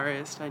a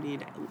guitarist, I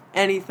need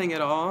anything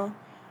at all,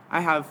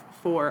 I have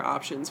 4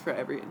 options for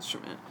every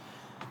instrument.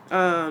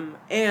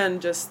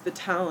 And just the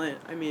talent.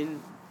 I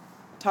mean,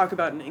 talk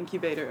about an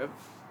incubator of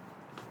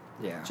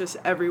just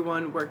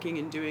everyone working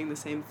and doing the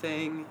same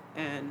thing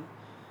and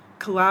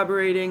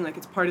collaborating. Like,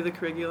 it's part of the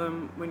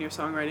curriculum when you're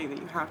songwriting that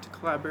you have to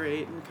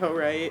collaborate and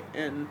co-write,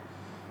 and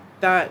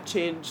that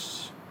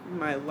changed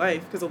my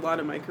life because a lot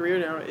of my career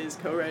now is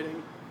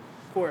co-writing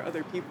for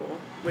other people,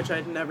 which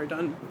I'd never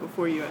done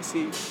before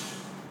USC.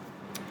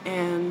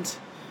 And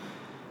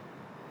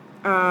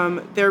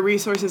there are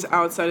resources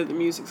outside of the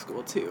music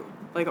school too,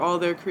 like all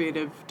their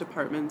creative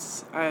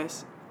departments. I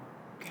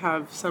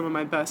have some of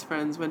my best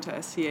friends went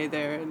to SCA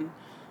there, and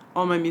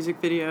all my music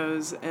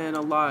videos and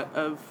a lot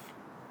of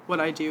what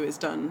I do is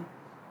done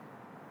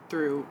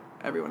through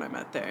everyone I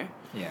met there.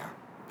 Yeah.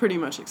 Pretty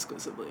much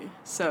exclusively.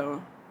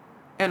 So,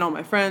 and all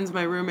my friends,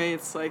 my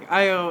roommates, like,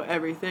 I owe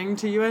everything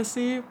to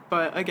USC,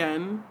 but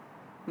again,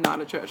 not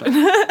a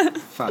Trojan.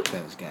 Fuck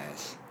those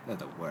guys. They're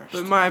the worst.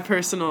 But my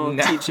personal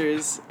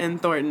teachers in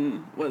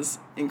Thornton was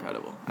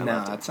incredible. I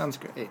loved it. That sounds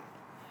great.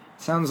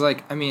 Sounds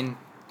like, I mean,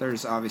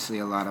 there's obviously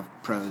a lot of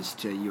pros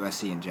to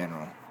USC in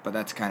general, but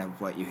that's kind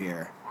of what you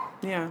hear.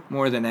 Yeah.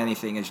 More than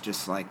anything is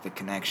just like the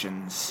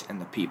connections and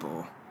the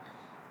people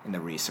and the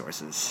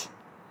resources.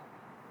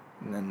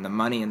 And then the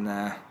money and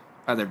the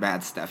other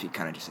bad stuff you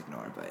kind of just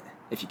ignore, but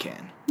if you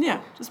can.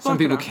 Yeah, just some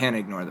people can't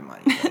ignore the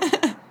money.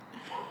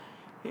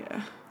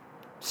 Yeah.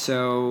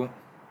 So,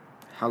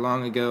 how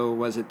long ago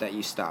was it that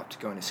you stopped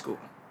going to school?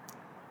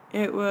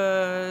 It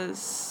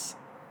was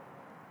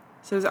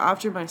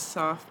after my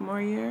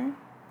sophomore year.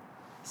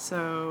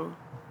 So,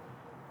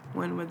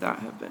 when would that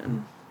have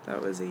been?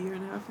 That was 1.5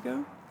 years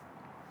ago?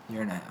 1.5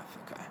 years,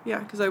 okay. Yeah,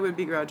 because I would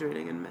be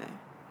graduating in May.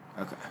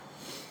 Okay.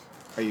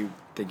 Are you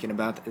thinking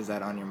about, is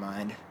that on your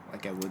mind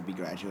like I would be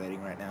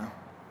graduating right now.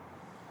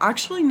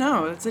 Actually,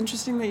 no. It's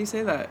interesting that you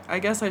say that. I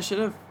guess I should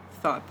have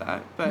thought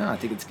that, but No, I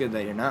think it's good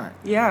that you're not.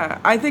 yeah,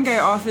 I think I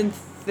often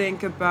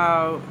think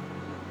about,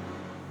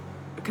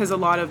 because a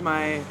lot of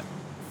my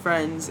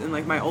friends and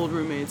like my old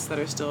roommates that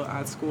are still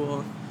at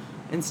school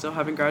and still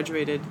haven't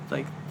graduated,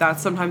 like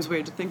that's sometimes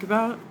weird to think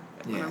about.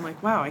 And Yeah. I'm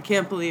like, wow, I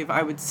can't believe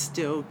I would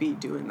still be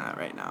doing that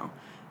right now.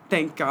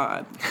 Thank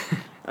God.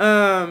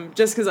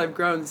 Just because I've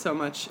grown so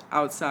much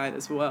outside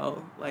as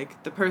well.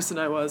 Like the person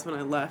I was when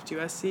I left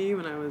USC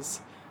when I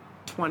was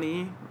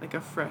 20, like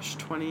a fresh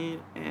 20,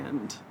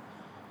 and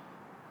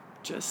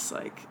just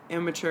like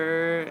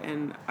immature,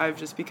 and I've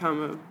just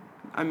become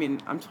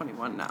I'm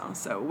 21 now,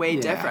 so way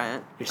Yeah,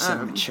 different. you're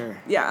so mature.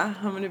 Yeah,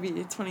 I'm gonna be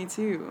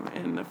 22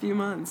 in a few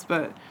months,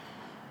 but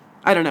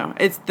I don't know.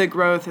 It's the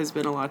growth has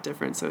been a lot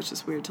different, so it's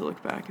just weird to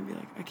look back and be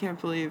like, I can't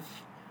believe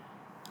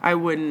I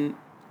wouldn't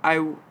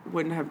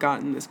have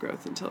gotten this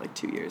growth until like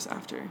 2 years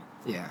after.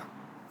 Yeah.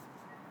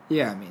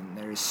 Yeah, I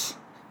mean,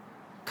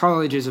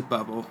 college is a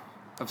bubble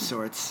of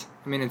sorts.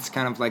 I mean, it's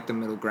kind of like the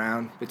middle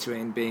ground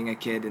between being a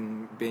kid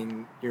and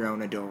being your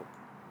own adult.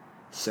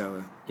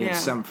 So you have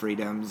some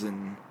freedoms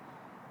and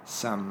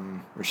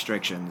some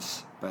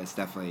restrictions, but it's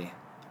definitely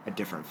a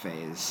different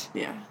phase.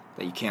 Yeah.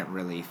 That you can't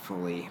really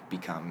fully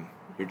become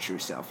your true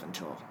self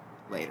until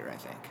later, I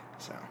think.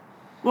 So.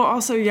 Well,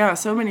 also, yeah,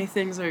 so many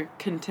things are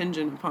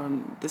contingent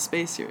upon the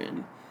space you're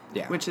in.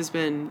 Yeah. Which has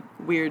been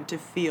weird to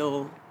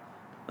feel.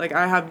 Like,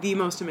 I have the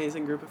most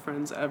amazing group of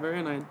friends ever,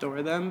 and I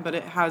adore them, but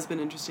it has been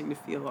interesting to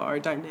feel our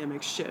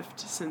dynamic shift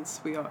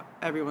since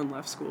everyone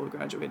left school,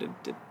 graduated,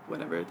 did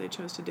whatever they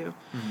chose to do.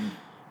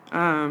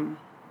 Mm-hmm.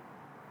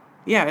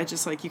 Yeah, it's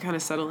just like you kind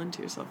of settle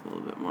into yourself a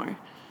little bit more,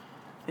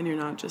 and you're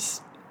not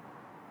just...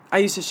 I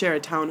used to share a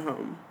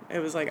townhome. It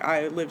was like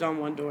I lived on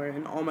one door,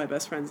 and all my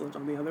best friends lived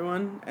on the other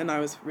one, and I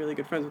was really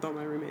good friends with all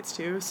my roommates,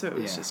 too, so it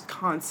was just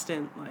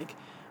constant, like,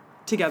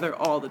 together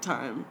all the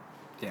time.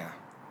 Yeah.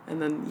 And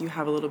then you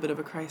have a little bit of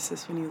a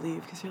crisis when you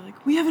leave because you're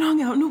like, we haven't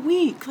hung out in a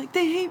week. Like,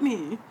 they hate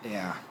me.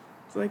 Yeah.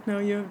 It's like, no,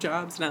 you have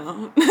jobs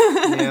now.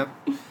 Yep.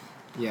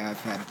 Yeah,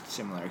 I've had a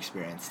similar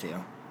experience,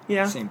 too.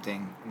 Yeah. Same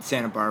thing. In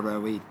Santa Barbara,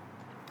 I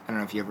don't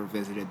know if you ever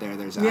visited there.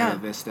 There's Yeah. Isla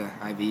Vista,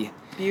 IV.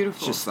 Beautiful.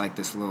 It's just like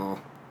this little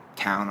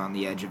town on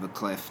the edge of a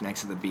cliff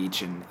next to the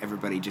beach, and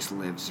everybody just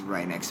lives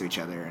right next to each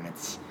other, and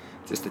it's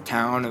just a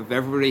town of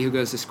everybody who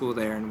goes to school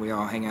there, and we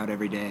all hang out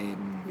every day,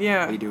 and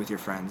what you do with your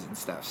friends and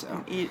stuff.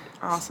 So eat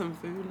awesome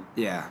food.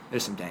 Yeah,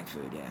 there's some dank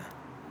food. Yeah,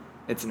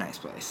 it's a nice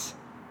place.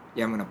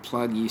 Yeah, I'm gonna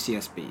plug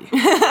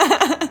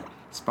UCSB.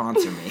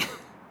 Sponsor me.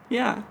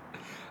 Yeah.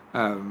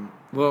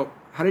 Well,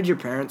 how did your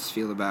parents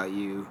feel about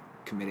you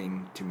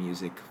committing to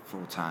music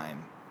full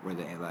time? Were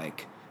they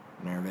like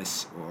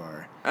nervous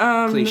or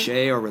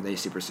cliche, or were they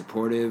super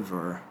supportive?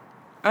 Or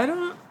I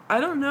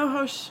don't know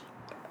how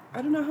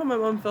I don't know how my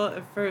mom felt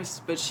at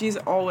first, but she's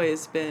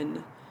always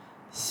been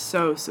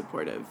so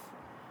supportive.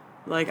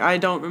 Like, I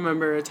don't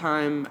remember a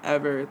time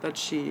ever that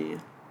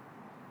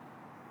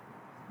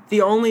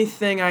the only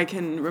thing I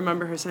can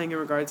remember her saying in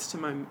regards to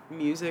my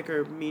music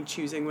or me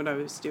choosing what I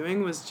was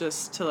doing was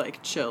just to,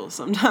 like, chill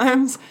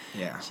sometimes.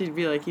 Yeah. She'd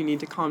be like, you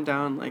need to calm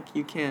down, like,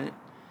 you can't...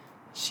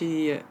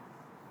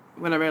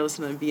 Whenever I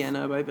listen to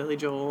Vienna by Billy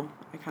Joel,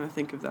 I kind of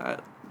think of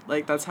that.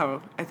 Like, that's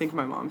how I think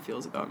my mom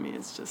feels about me.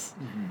 It's just,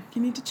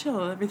 you need to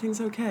chill, everything's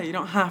okay. You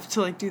don't have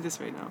to, like, do this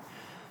right now.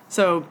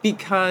 So,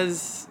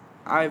 because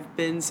I've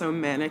been so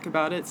manic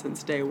about it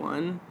since day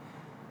one,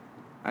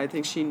 I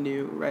think she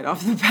knew right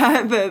off the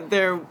bat that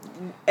there,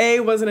 A,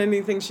 wasn't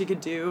anything she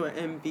could do,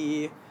 and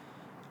B,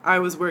 I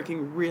was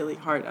working really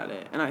hard at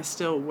it. And I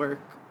still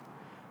work,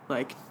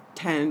 like,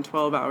 10,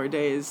 12-hour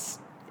days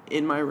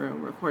in my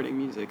room recording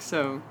music.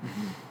 So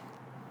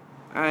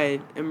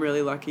I am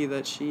really lucky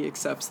that she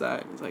accepts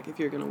that. It's like, if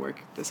you're going to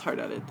work this hard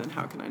at it, then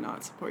how can I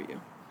not support you?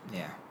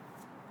 Yeah.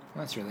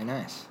 Well, that's really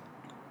nice.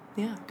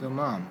 Yeah. Go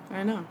mom.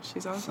 I know.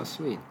 She's awesome.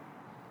 So sweet.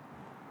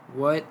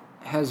 What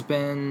has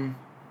been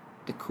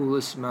the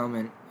coolest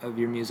moment of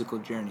your musical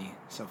journey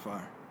so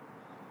far?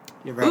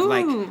 You ever have,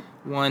 like,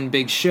 one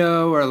big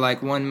show or,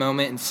 like, one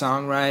moment in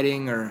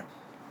songwriting, or...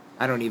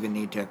 I don't even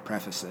need to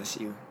preface this.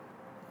 You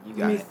got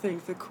Let me it.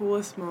 think. The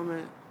coolest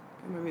moment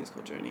in my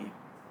musical journey.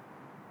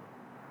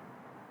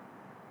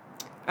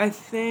 I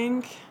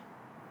think...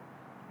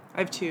 I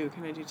have two.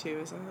 Can I do two?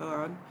 Is that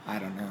allowed? I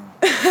don't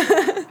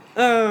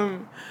know.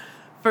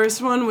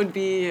 First one would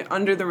be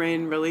Under the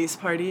Rain release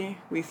party.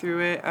 We threw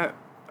it at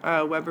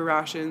Weber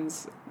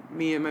Rations,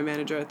 me and my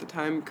manager at the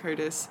time,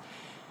 Curtis,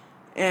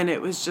 and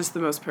it was just the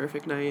most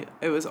perfect night.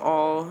 It was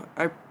all...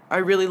 I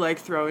really like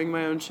throwing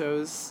my own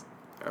shows.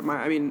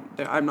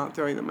 I'm not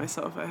throwing them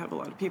myself. I have a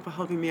lot of people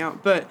helping me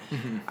out, but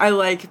I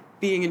like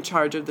being in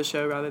charge of the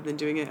show rather than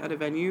doing it at a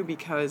venue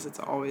because it's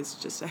always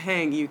just a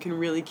hang. You can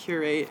really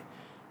curate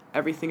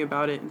everything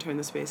about it and turn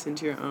the space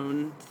into your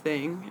own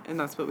thing, and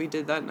that's what we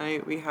did that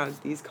night. We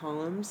had these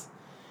columns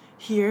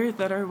here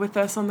that are with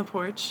us on the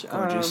porch.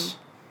 Gorgeous.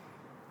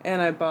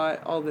 And I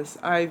bought all this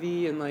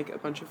ivy and, like, a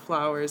bunch of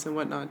flowers and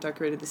whatnot,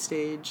 decorated the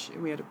stage,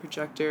 and we had a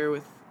projector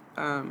with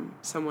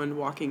someone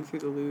walking through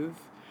the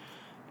Louvre,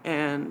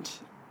 and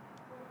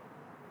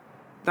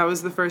that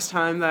was the first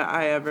time that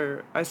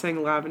I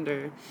sang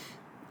Lavender,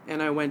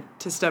 and I went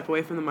to step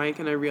away from the mic,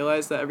 and I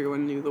realized that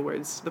everyone knew the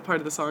words to the part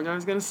of the song I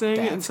was going to sing,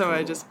 That's and so cool.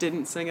 I just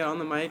didn't sing it on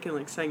the mic and,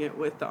 like, sang it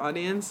with the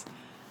audience,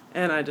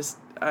 and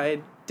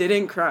I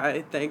didn't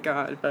cry, thank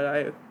God, but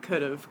I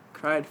could have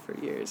cried for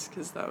years,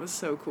 because that was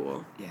so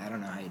cool. Yeah, I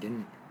don't know how you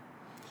didn't.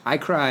 I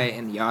cry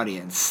in the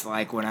audience,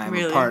 like when I'm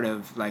Really? a part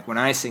of, like when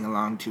I sing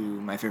along to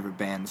my favorite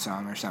band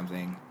song or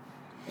something.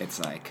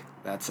 It's like,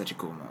 that's such a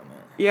cool moment.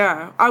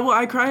 Yeah,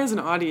 I cry as an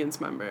audience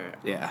member.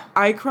 Yeah.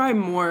 I cry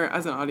more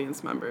as an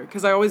audience member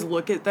because I always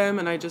look at them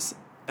and I just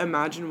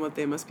imagine what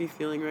they must be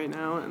feeling right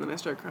now, and then I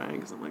start crying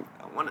because I'm like,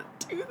 I want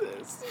to do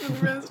this for the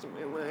rest of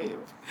my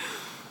life.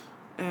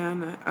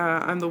 And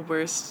I'm the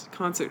worst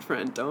concert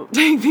friend. Don't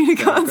take me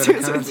to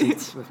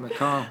concerts With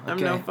McCall. Okay. I'm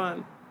no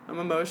fun. I'm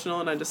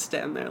emotional and I just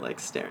stand there like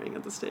staring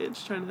at the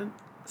stage trying to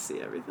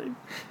see everything.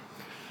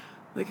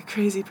 Like a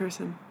crazy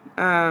person.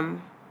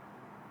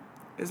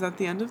 Is that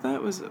the end of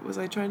that? Was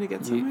I trying to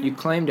get somewhere? You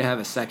claim to have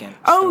a second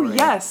Oh, story.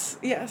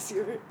 yes,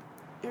 you're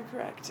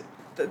correct.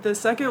 The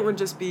second would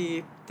just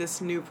be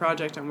this new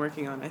project I'm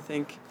working on, I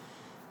think,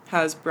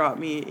 has brought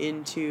me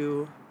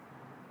into,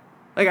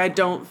 like, I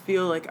don't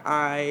feel like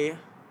I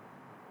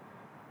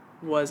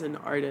was an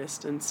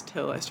artist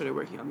until I started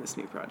working on this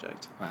new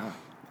project. Wow.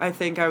 I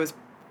think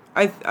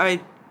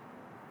I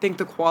think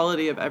the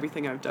quality of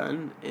everything I've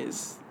done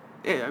is,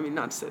 I mean,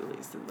 not to say the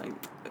least, like,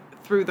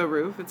 through the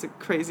roof. It's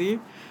crazy.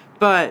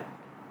 But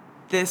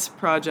this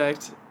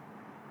project,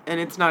 and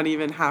it's not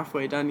even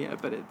halfway done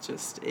yet, but it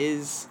just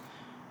is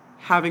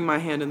having my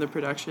hand in the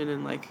production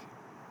and, like,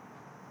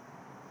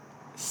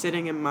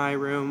 sitting in my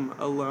room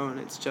alone.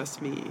 It's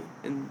just me,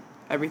 and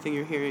everything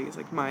you're hearing is,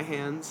 like, my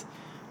hands,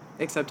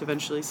 except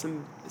eventually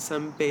some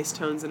bass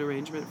tones and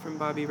arrangement from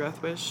Bobby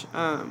Rethwish.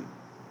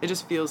 It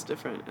just feels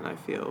different, and I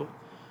feel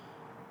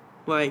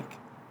like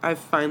I've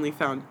finally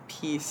found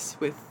peace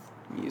with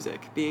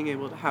music, being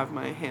able to have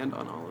my hand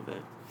on all of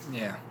it.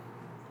 Yeah.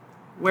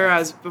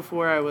 Whereas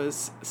before I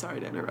was, sorry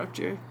to interrupt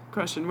your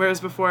question, whereas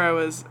before I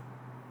was,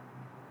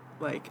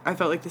 like, I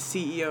felt like the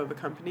CEO of a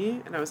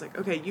company, and I was like,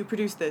 okay, you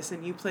produce this,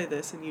 and you play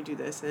this, and you do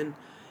this, and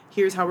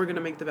here's how we're going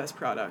to make the best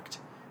product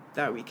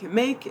that we can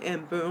make,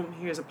 and boom,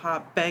 here's a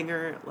pop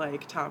banger,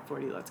 like, top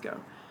 40, let's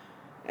go.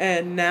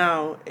 And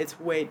now it's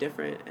way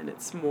different, and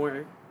it's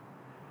more,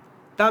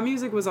 that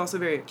music was also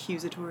very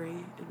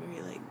accusatory, and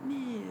very, like,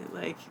 meh,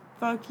 like,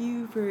 fuck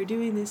you for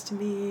doing this to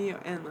me,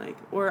 and, like,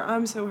 or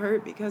I'm so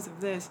hurt because of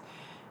this.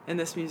 And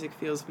this music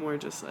feels more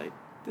just like,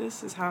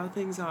 this is how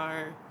things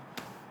are,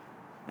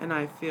 and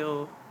I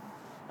feel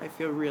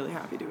really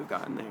happy to have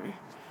gotten there,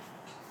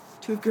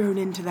 to have grown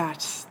into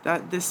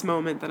that this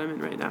moment that I'm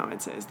in right now,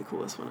 I'd say is the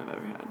coolest one I've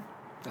ever had.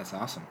 That's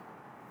awesome.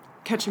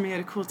 Catching me at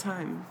a cool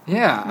time.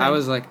 Yeah, I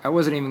was like, I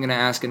wasn't even going to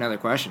ask another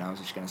question. I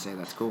was just going to say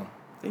that's cool.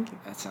 Thank you.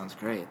 That sounds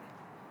great.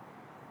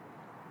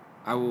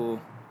 I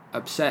will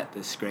upset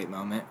this great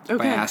moment by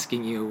Okay.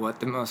 asking you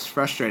what the most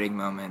frustrating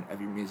moment of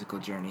your musical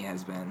journey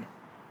has been.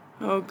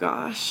 Oh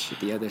gosh. With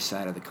the other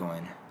side of the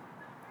coin.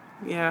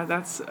 Yeah,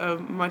 that's a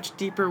much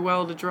deeper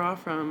well to draw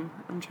from.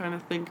 I'm trying to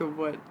think of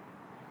what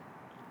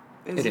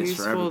is It is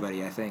useful. for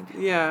everybody, I think.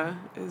 Yeah,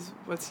 is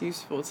what's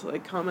useful to,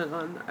 like, comment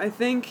on. I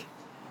think.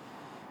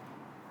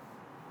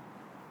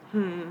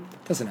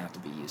 It doesn't have to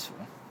be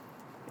useful.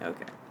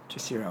 Okay.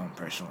 Just your own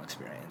personal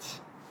experience.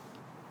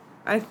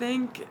 I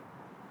think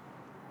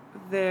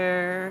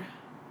there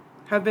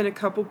have been a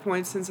couple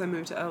points since I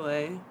moved to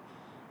LA,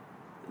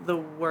 the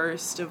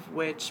worst of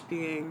which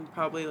being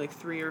probably like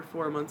 3 or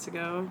 4 months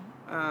ago,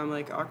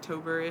 like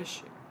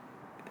October-ish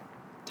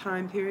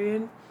time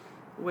period,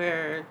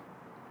 where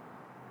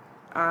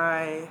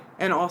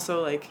and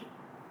also like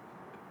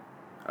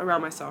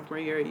around my sophomore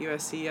year at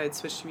USC, I'd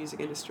switched to music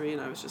industry,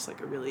 and I was just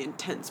like a really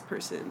intense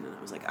person, and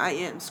I was like, I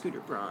am Scooter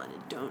Braun,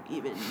 and don't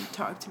even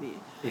talk to me.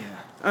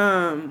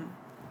 Yeah.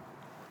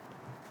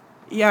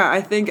 Yeah,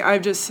 I think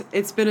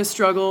it's been a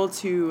struggle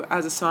to,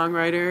 as a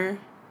songwriter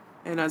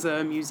and as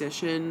a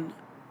musician,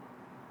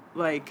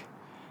 like,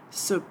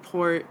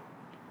 support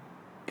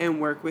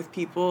and work with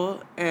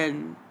people,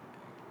 and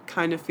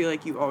kind of feel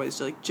like you always,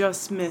 like,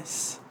 just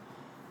miss,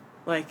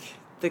 like,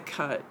 the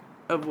cut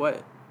of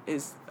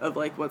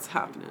what's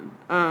happening.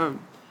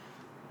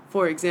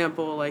 For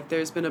example, like,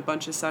 there's been a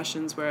bunch of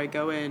sessions where I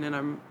go in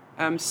and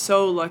I'm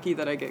so lucky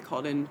that I get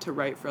called in to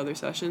write for other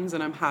sessions,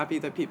 and I'm happy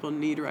that people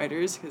need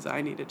writers because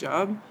I need a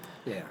job.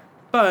 Yeah.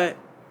 But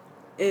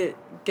it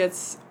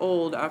gets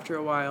old after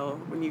a while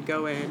when you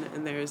go in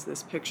and there's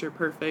this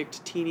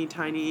picture-perfect, teeny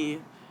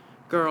tiny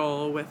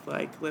girl with,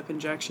 like, lip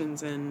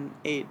injections and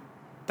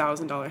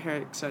 $8,000 hair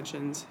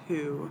extensions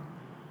who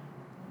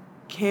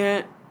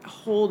can't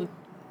hold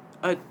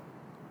a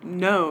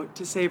note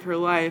to save her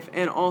life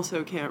and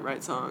also can't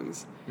write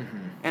songs.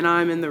 Mm-hmm. And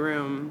I'm in the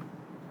room,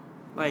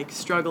 like,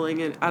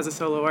 struggling as a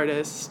solo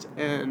artist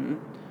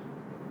and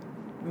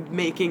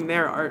making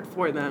their art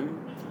for them.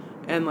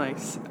 And, like,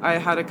 I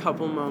had a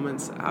couple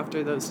moments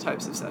after those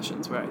types of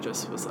sessions where I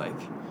just was like,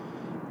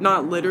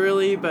 not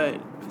literally,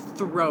 but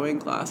throwing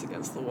glass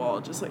against the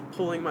wall, just like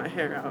pulling my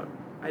hair out.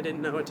 I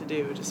didn't know what to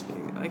do, just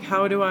being like,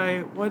 how do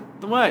I, what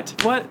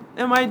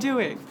am I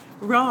doing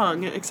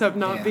wrong, except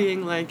not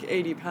being like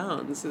 80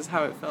 pounds is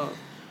how it felt.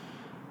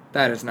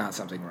 That is not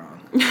something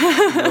wrong.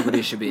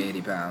 Nobody should be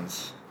 80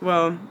 pounds.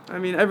 Well, I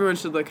mean, everyone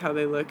should look how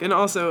they look. And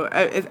also,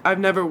 I've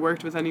never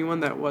worked with anyone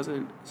that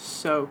wasn't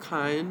so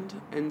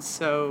kind and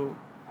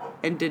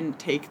didn't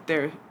take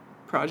their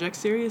project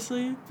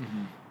seriously.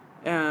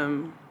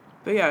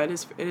 But yeah,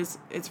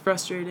 it's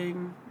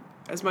frustrating.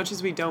 As much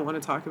as we don't want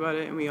to talk about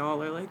it, and we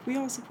all are like, we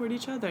all support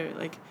each other.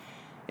 Like,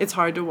 it's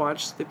hard to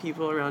watch the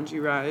people around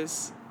you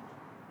rise.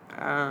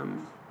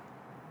 And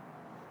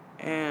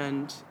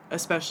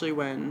especially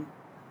when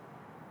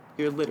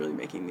you're literally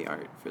making the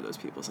art for those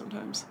people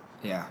sometimes.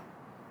 Yeah.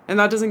 And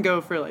that doesn't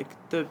go for, like,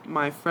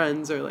 my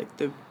friends or, like,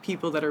 the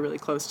people that are really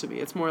close to me.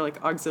 It's more,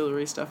 like,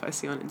 auxiliary stuff I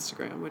see on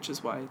Instagram, which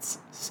is why it's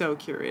so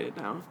curated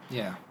now.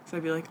 Yeah. So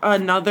I'd be like,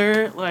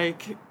 another,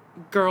 like,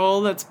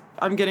 girl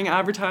I'm getting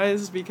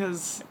advertised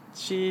because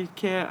she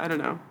can't, I don't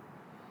know.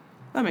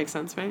 That makes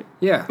sense, right?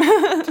 Yeah,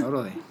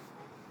 totally.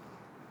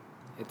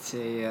 It's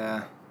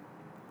a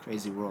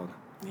crazy world.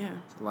 Yeah.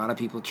 There's a lot of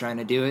people trying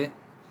to do it.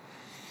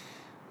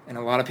 And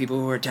a lot of people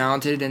who are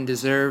talented and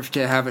deserve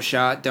to have a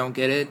shot don't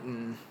get it.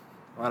 And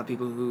a lot of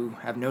people who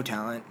have no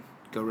talent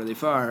go really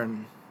far.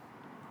 And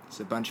it's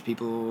a bunch of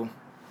people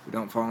who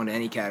don't fall into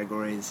any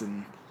categories.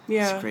 And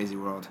it's a crazy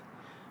world.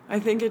 I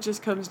think it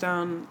just comes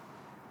down,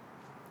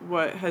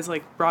 what has,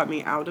 like, brought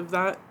me out of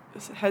that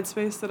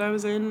headspace that I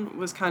was in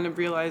was kind of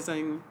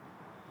realizing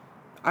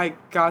I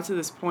got to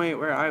this point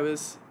where I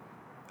was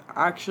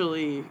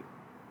actually,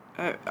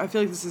 I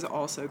feel like this is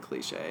also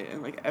cliche,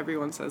 and, like,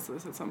 everyone says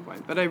this at some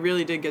point, but I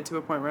really did get to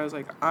a point where I was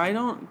like, I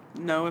don't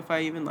know if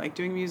I even like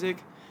doing music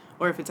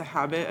or if it's a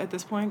habit at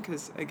this point,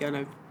 because, again,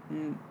 I've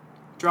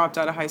dropped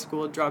out of high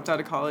school, dropped out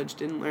of college,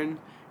 didn't learn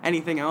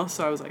anything else,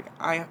 so I was like,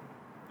 I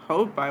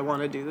hope I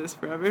want to do this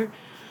forever.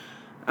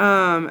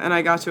 And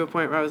I got to a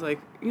point where I was like,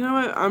 you know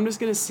what, I'm just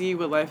going to see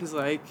what life is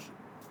like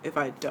if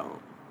I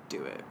don't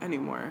do it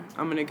anymore.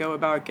 I'm going to go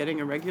about getting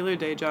a regular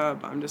day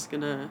job. I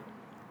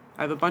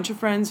have a bunch of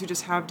friends who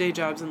just have day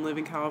jobs and live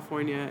in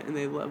California, and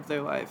they love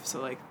their life,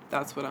 so, like,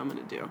 that's what I'm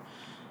going to do.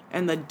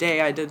 And the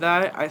day I did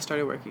that, I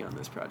started working on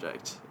this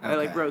project. Okay. I,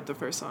 like, wrote the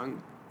first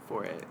song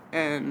for it,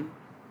 and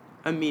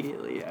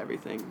immediately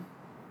everything.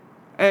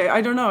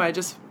 I don't know,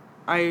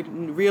 I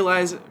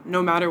realized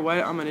no matter what,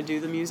 I'm going to do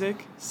the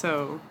music,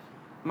 so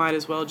might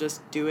as well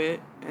just do it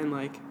and,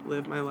 like,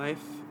 live my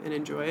life and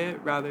enjoy it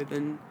rather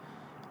than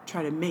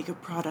try to make a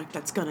product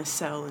that's gonna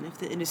sell, and if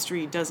the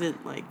industry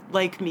doesn't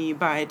like me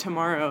by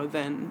tomorrow,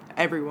 then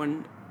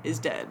everyone is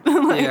dead.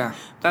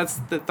 That's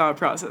the thought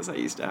process I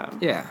used to have.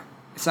 Yeah.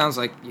 It sounds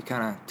like you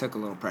kind of took a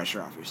little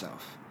pressure off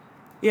yourself.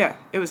 Yeah,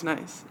 it was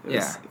nice.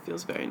 It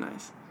feels very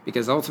nice.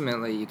 Because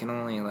ultimately you can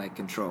only, like,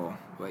 control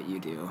what you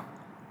do.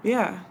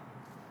 Yeah.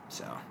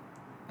 So,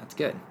 that's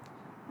good.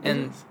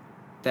 And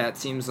that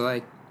seems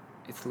like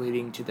it's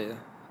leading to the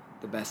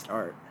best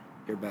art,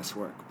 your best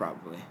work,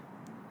 probably.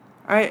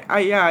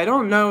 I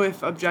don't know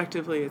if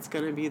objectively it's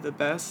going to be the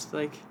best,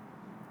 like,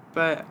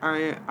 but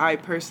I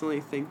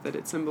personally think that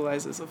it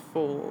symbolizes a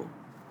full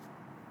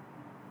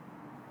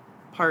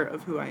part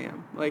of who I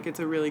am. Like, it's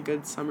a really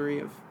good summary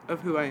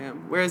of who I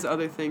am, whereas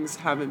other things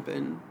haven't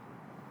been.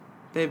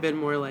 They've been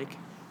more like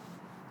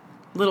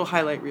little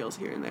highlight reels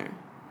here and there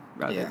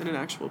rather than an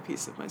actual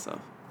piece of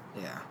myself.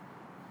 Yeah.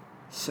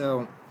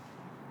 So,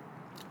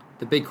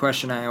 the big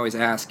question I always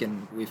ask,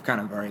 and we've kind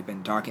of already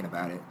been talking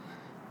about it,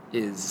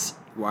 is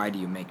why do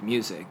you make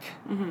music?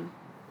 Mm-hmm.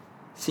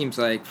 Seems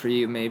like for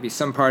you maybe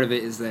some part of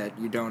it is that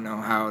you don't know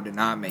how to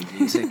not make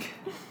music,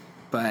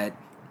 but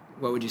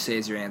what would you say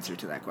is your answer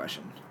to that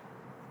question?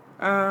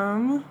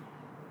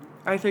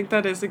 I think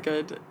that is a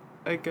good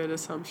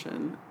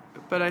assumption,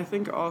 but I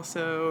think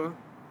also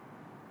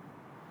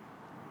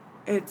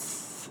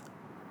it's,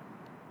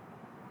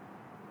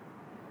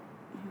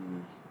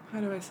 how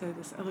do I say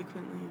this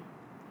eloquently?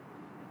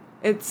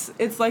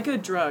 It's like a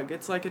drug.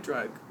 It's like a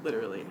drug,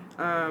 literally.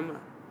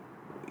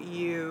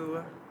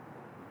 You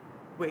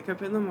wake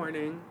up in the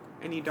morning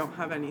and you don't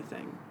have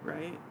anything,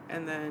 right?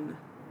 And then,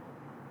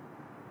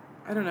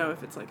 I don't know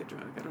if it's like a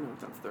drug. I don't know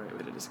if that's the right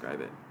way to describe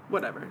it.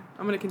 Whatever.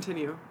 I'm going to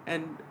continue,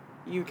 and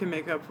you can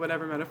make up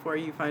whatever metaphor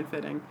you find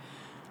fitting.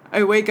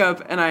 I wake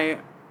up and I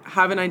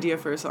have an idea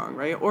for a song,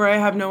 right? Or I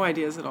have no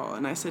ideas at all,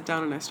 and I sit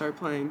down and I start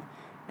playing,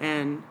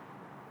 and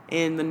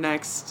in the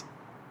next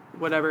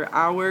whatever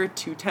hour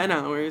to 10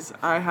 hours,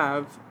 I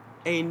have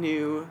a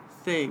new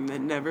thing that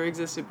never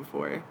existed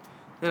before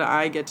that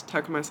I get to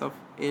tuck myself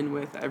in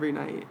with every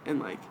night, and,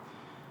 like,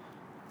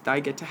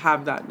 I get to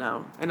have that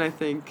now. And I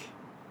think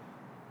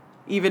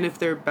even if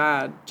they're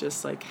bad,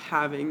 just, like,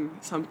 having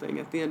something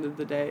at the end of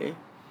the day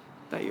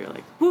that you're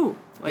like, whoo,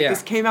 like,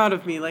 this came out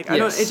of me, like, I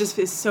don't, it just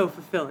is so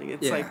fulfilling.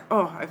 It's like,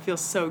 oh, I feel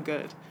so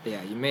good.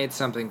 Yeah, you made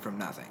something from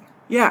nothing.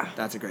 Yeah.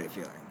 That's a great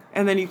feeling.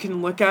 And then you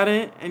can look at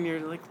it and you're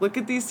like, look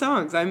at these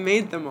songs. I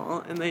made them all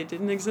and they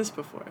didn't exist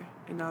before.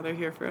 And now they're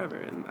here forever.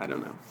 And I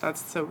don't know.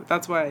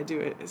 That's why I do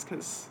it, is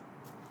because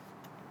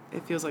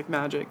it feels like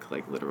magic,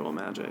 like literal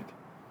magic.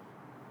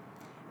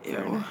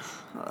 Very Ew. nice.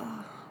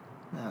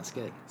 No, it's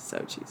good. So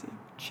cheesy.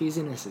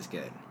 Cheesiness is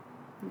good.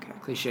 Okay.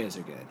 Cliches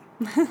are good.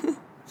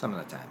 Some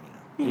of the time,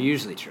 They're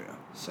usually true,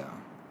 so.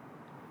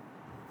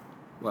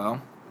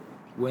 Well,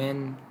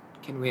 when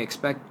can we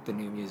expect the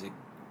new music?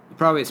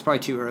 It's probably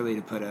too early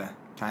to put a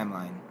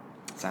timeline,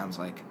 it sounds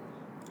like.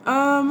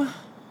 I'm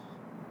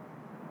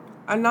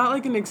not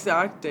like an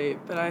exact date,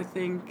 but I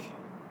think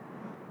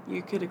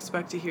you could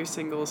expect to hear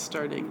singles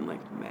starting in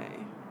like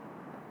May.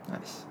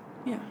 Nice.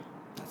 Yeah.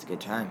 That's a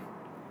good time.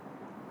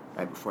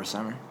 Right before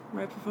summer.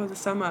 Right before the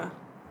summer.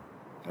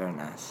 Very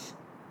nice.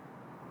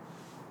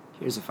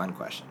 Here's a fun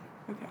question.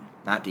 Okay.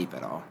 Not deep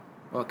at all.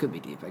 Well, it could be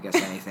deep. I guess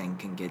anything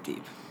can get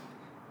deep.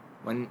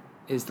 When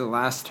is the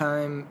last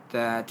time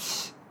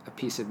that a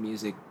piece of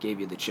music gave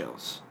you the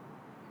chills?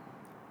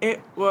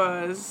 It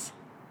was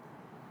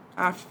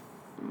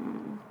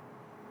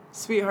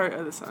Sweetheart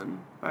of the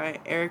Sun by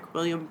Eric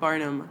William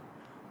Barnum,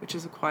 which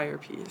is a choir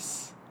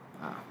piece.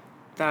 Wow.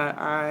 That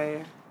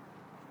I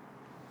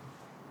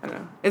don't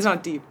know. It's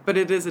not deep, but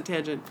it is a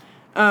tangent.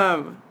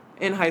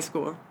 In high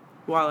school,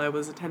 while I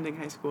was attending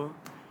high school,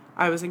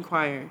 I was in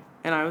choir,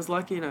 and I was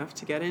lucky enough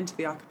to get into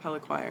the a cappella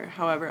choir.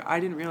 However, I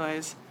didn't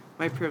realize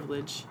my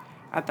privilege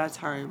at that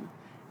time,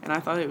 and I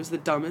thought it was the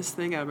dumbest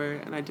thing ever,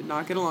 and I did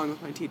not get along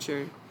with my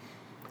teacher.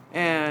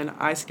 And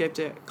I skipped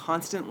it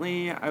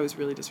constantly. I was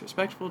really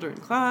disrespectful during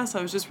class.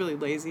 I was just really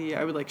lazy.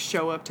 I would like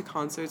show up to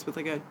concerts with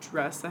like a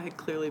dress that had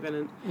clearly been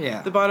in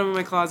the bottom of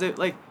my closet,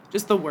 like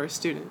just the worst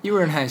student. You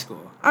were in high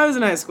school. I was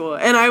in high school,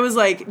 and I was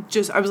like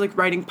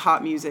writing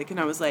pop music, and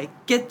I was like,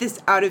 get this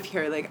out of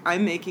here. Like,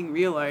 I'm making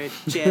real art,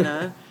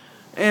 Jana,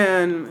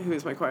 and who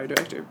is my choir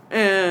director.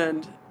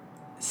 And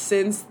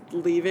since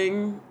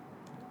leaving,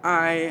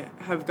 I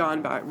have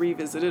gone back,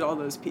 revisited all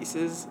those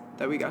pieces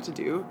that we got to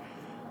do.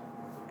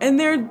 And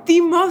they're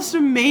the most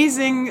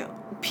amazing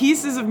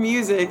pieces of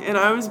music, and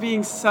I was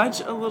being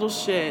such a little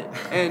shit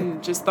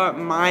and just thought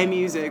my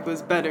music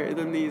was better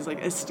than these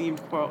like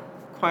esteemed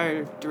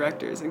choir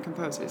directors and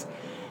composers.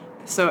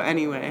 So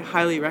anyway,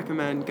 highly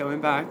recommend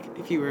going back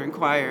if you were in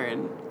choir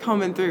and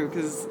combing through,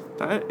 because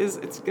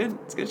it's good.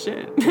 It's good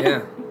shit.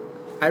 Yeah.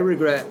 I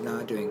regret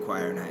not doing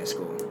choir in high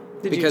school.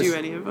 Did you do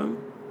any of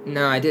them?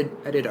 No, I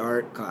did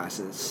art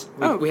classes.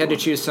 We had to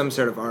choose some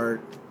sort of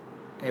art.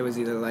 It was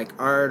either like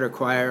art or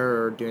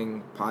choir or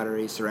doing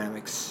pottery,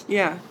 ceramics.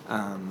 Yeah.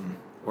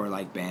 Or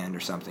like band or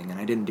something. And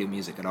I didn't do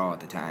music at all at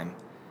the time.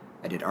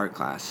 I did art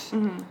class.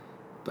 Mm-hmm.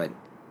 But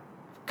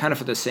kind of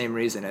for the same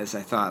reason as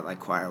I thought like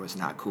choir was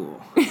not cool.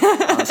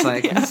 I was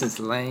like, This is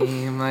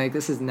lame. Like,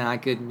 this is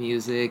not good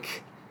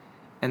music.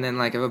 And then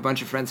like I have a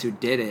bunch of friends who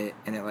did it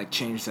and it like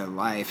changed their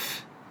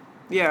life.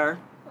 Yeah.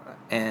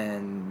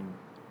 And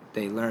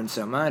they learned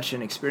so much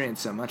and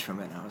experienced so much from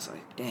it. And I was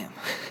like, damn.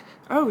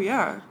 Oh,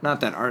 yeah. Not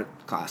that art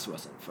class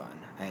wasn't fun.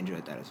 I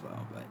enjoyed that as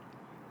well, but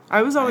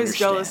I was always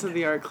jealous of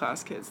the art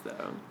class kids,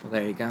 though. Well,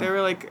 there you go. There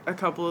were, like, a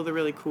couple of the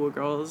really cool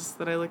girls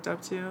that I looked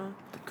up to.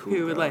 The cool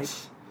who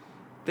girls.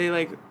 They,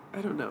 like, I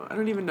don't know. I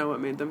don't even know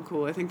what made them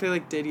cool. I think they,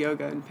 like, did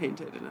yoga and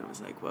painted, and I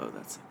was like, whoa,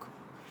 that's so cool.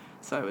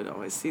 So I would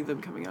always see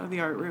them coming out of the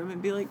art room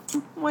and be like,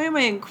 why am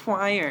I in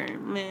choir?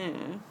 Meh.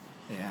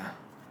 Yeah.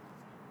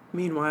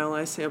 Meanwhile,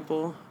 I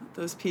sample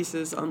those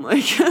pieces on,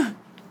 like,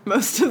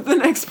 most of the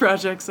next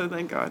project, so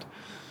thank God.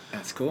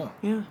 That's cool.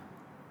 Yeah.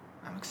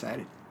 I'm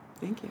excited.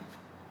 Thank you.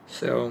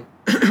 So,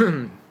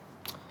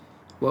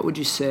 what would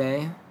you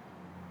say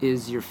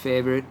is your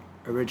favorite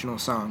original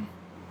song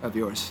of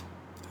yours?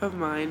 Of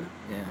mine.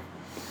 Yeah.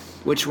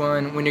 Which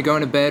one, when you're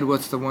going to bed,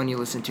 what's the one you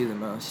listen to the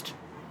most?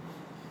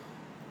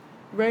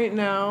 Right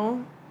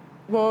now,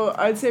 well,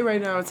 I'd say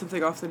right now it's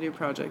something off the new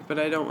project, but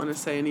I don't want to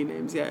say any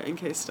names yet in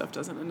case stuff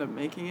doesn't end up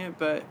making it,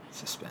 but...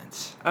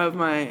 Suspense.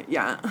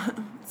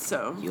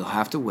 So... You'll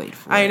have to wait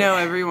for it. I know,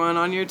 everyone,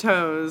 on your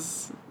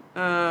toes.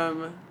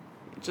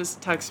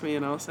 Just text me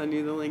and I'll send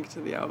you the link to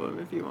the album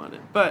if you want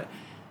it. But,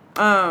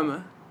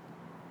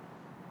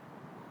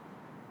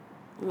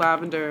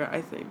 Lavender,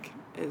 I think,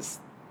 is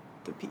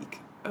the peak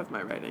of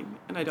my writing,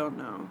 and I don't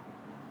know.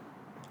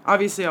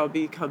 Obviously, I'll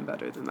become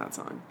better than that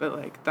song, but,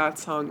 like, that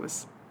song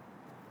was...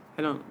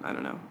 I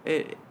don't know.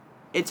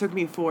 It took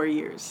me 4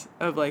 years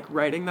of, like,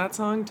 writing that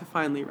song to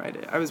finally write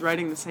it. I was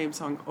writing the same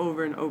song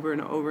over and over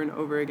and over and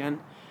over again,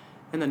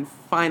 and then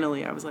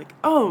finally I was like,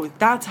 oh,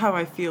 that's how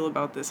I feel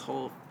about this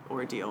whole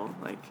ordeal.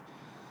 Like,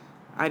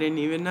 I didn't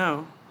even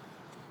know.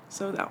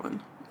 So that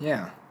one.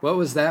 Yeah. What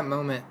was that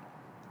moment?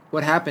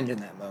 What happened in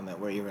that moment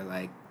where you were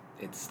like,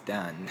 it's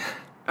done?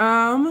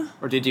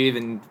 Or did you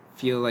even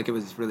feel like it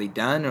was really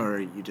done, or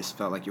you just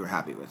felt like you were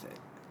happy with it?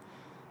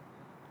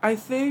 I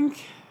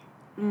think...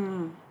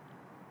 do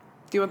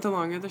you want the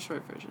long or the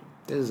short version?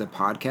 This is a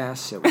podcast,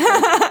 so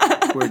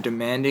we're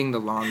demanding the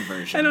long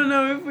version. I don't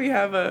know if we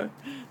have a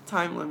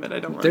time limit. I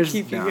don't want to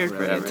keep you here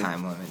forever. There's not really a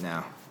time limit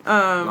now.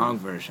 Long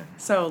version.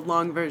 So,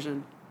 long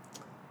version.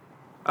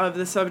 of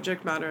the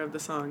subject matter of the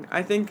song.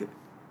 I think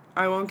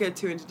I won't get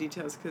too into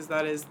details because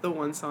that is the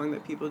one song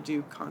that people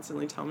do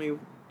constantly tell me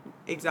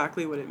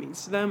exactly what it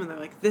means to them, and they're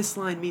like, this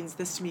line means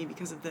this to me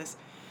because of this,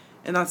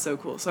 and that's so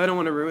cool. So I don't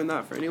want to ruin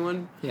that for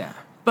anyone. Yeah.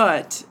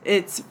 But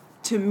it's,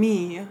 to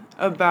me,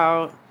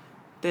 about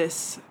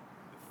this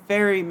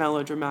very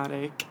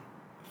melodramatic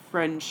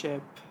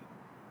friendship,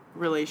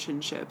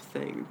 relationship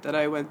thing that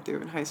I went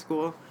through in high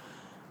school,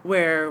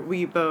 where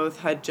we both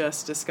had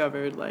just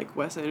discovered, like,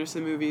 Wes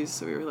Anderson movies,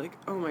 so we were like,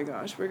 oh my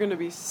gosh, we're gonna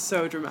be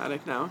so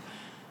dramatic now.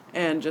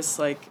 And just,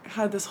 like,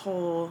 had this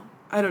whole,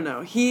 I don't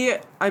know,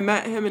 I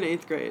met him in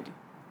 8th grade.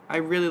 I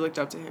really looked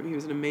up to him. He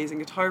was an amazing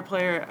guitar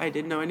player. I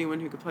didn't know anyone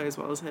who could play as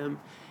well as him.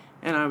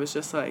 And I was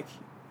just like,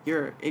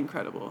 you're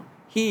incredible.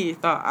 He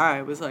thought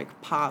I was,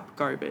 like, pop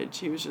garbage.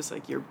 He was just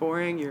like, you're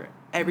boring, you're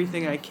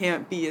everything I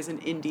can't be as an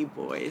indie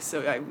boy,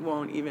 so I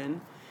won't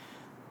even,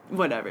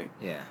 whatever.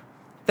 Yeah.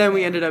 Then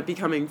we ended up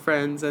becoming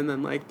friends and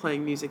then, like,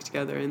 playing music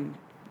together, and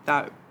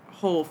that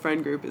whole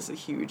friend group is a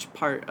huge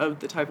part of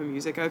the type of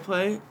music I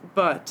play.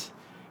 But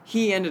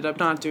he ended up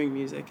not doing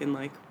music and,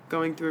 like,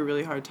 going through a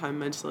really hard time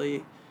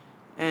mentally,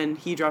 and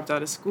he dropped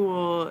out of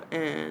school,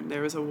 and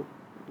there was a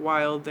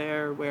while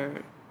there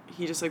where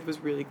he just, like, was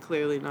really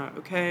clearly not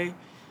okay,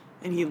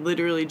 and he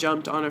literally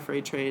jumped on a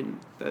freight train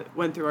that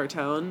went through our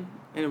town,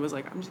 and it was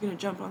like, I'm just gonna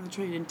jump on the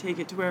train and take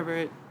it to wherever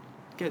it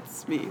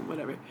gets me,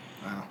 whatever.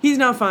 Wow. He's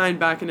now fine,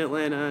 back in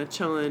Atlanta,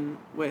 chilling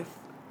with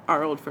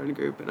our old friend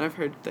group, and I've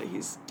heard that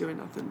he's doing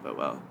nothing but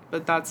well.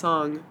 But that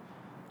song,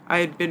 I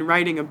had been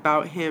writing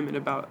about him and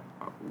about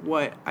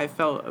what I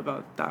felt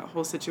about that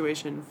whole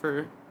situation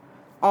for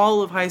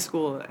all of high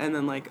school, and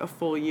then, like, a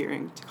full year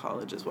into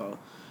college as well.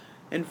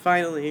 And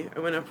finally, I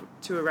went up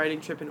to a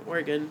writing trip in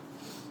Oregon,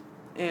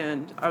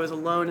 and I was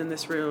alone in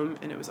this room,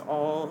 and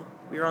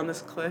we were on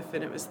this cliff,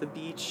 and it was the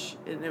beach,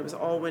 and it was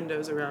all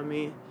windows around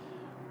me,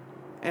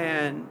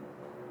 and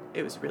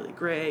it was really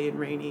gray and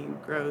rainy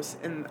and gross,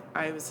 and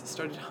I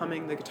started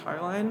humming the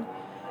guitar line,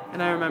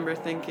 and I remember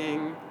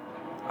thinking,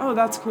 oh,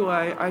 that's cool,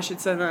 I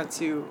should send that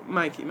to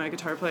Mikey, my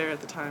guitar player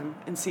at the time,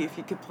 and see if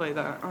he could play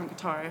that on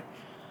guitar,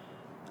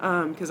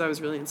 because I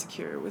was really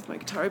insecure with my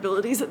guitar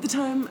abilities at the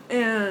time.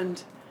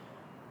 And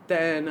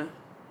then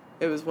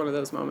it was one of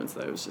those moments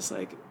that I was just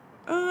like,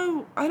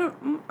 oh,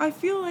 I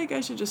feel like I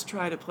should just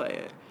try to play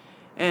it.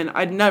 And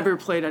I'd never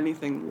played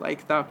anything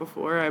like that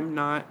before.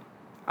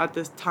 At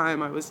this time,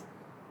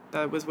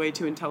 that was way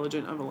too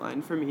intelligent of a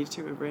line for me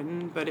to have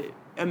written, but it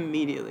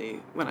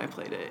immediately, when I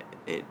played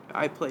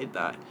I played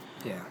that.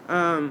 Yeah.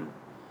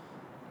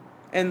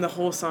 And the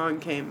whole song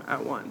came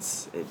at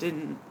once.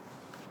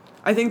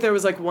 I think there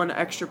was, like, one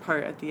extra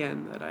part at the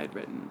end that I had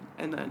written,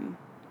 and then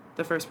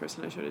the first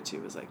person I showed it to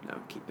was like, no,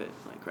 keep it,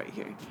 like, right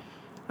here,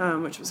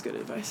 which was good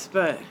advice.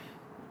 But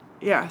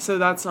yeah, so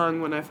that song,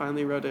 when I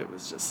finally wrote it,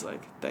 was just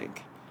like,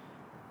 thank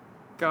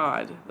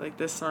God, like,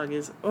 this song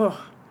is,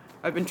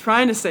 I've been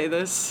trying to say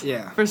this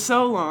for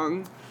so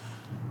long.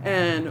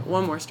 And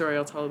one more story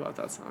I'll tell about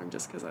that song,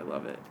 just because I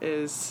love it,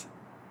 is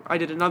I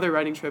did another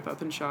writing trip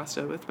up in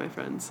Shasta with my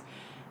friends,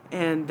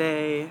 and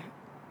they,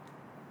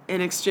 in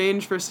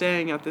exchange for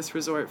staying at this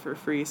resort for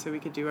free so we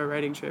could do our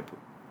writing trip,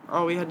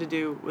 all we had to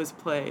do was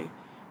play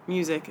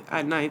music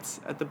at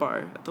nights at the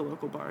bar, at the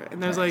local bar.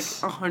 And there's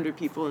Nice. like 100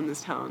 people in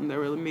this town. There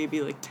were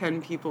maybe like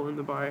 10 people in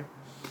the bar.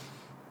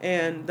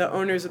 And the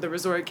owners of the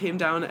resort came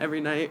down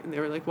every night, and they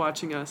were, like,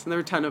 watching us. And there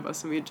were 10 of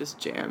us, and we'd just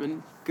jam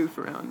and goof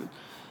around.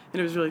 And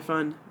it was really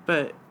fun.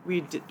 But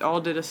we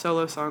all did a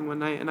solo song one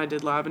night, and I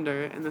did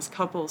Lavender, and this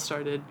couple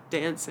started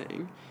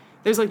dancing.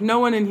 There's, like, no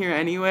one in here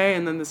anyway,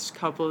 and then this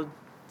couple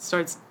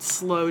starts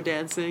slow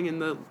dancing in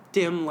the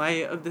dim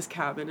light of this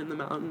cabin in the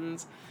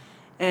mountains.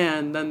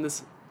 And then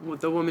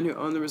the woman who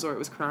owned the resort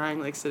was crying,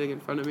 like, sitting in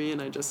front of me,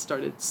 and I just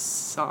started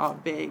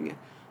sobbing.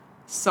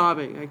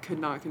 I could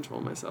not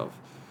control myself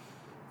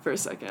for a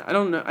second. I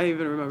don't know, I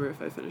even remember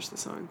if I finished the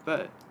song,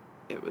 but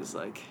it was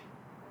like,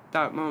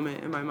 that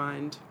moment in my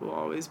mind will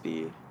always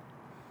be,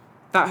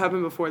 that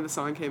happened before the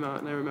song came out,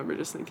 and I remember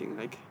just thinking,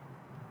 like,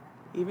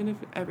 even if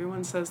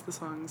everyone says the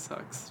song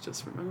sucks,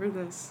 just remember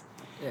this.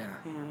 Yeah.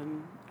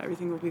 And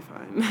everything will be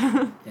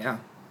fine. Yeah.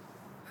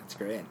 That's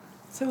great.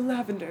 So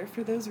Lavender,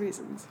 for those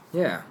reasons.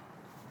 Yeah.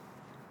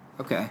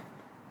 Okay.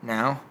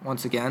 Now,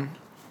 once again,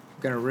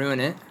 I'm going to ruin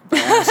it by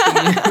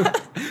asking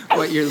you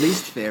what your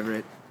least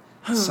favorite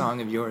song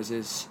of yours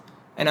is.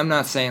 And I'm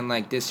not saying,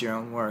 like, diss your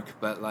own work,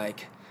 but,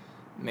 like,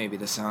 maybe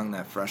the song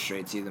that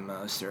frustrates you the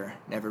most or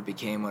never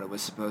became what it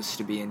was supposed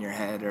to be in your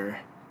head or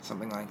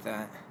something like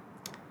that.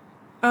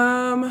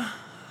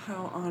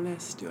 How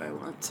honest do I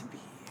want to be?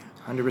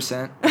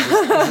 100%. This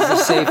is a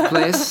safe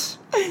place.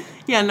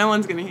 Yeah, no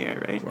one's gonna hear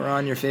it, right? We're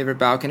on your favorite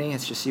balcony.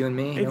 It's just you and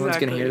me. Exactly. No one's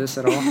going to hear this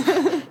at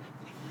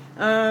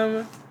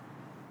all.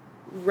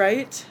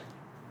 Right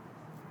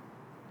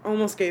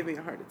almost gave me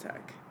a heart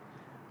attack.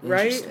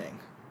 Right Interesting.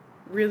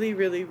 really,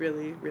 really,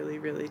 really, really,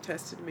 really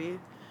tested me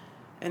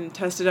and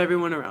tested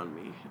everyone around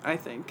me, I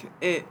think.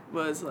 It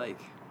was like...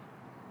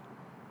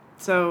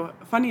 So,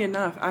 funny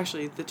enough,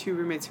 actually, the two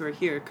roommates who are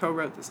here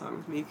co-wrote the song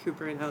with me,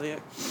 Cooper and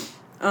Elliot.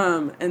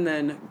 And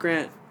then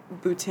Grant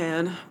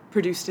Boutin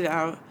produced it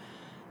out,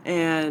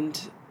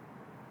 and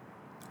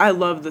I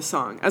love the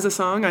song. As a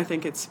song, I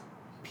think it's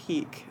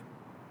peak.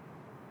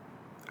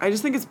 I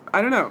just think it's,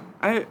 I don't know.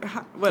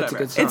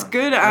 Whatever. It's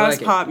good as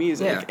pop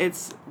music. Yeah.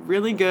 It's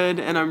really good,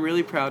 and I'm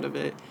really proud of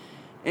it.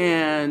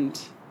 And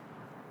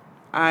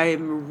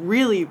I'm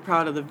really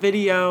proud of the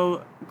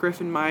video.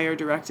 Griffin Meyer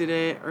directed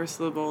it.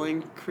 Ursula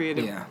Bowling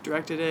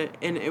directed it.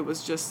 And it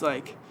was just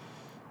like,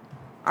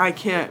 I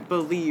can't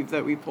believe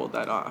that we pulled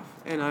that off.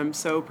 And I'm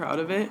so proud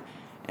of it.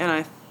 And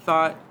I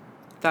thought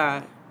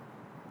that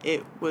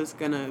it was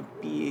going to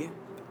be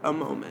a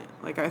moment.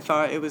 Like, I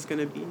thought it was going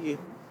to be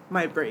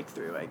my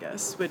breakthrough, I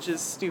guess, which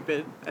is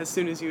stupid. As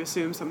soon as you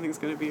assume something's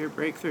going to be your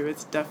breakthrough,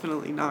 it's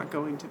definitely not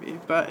going to be.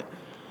 But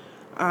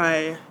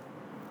I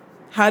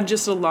had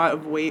just a lot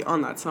of weight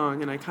on that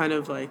song, and I kind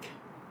of like,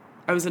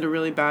 I was in a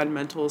really bad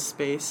mental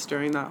space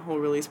during that whole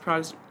release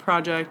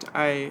project.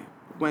 I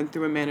went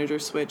through a manager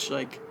switch,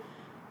 like,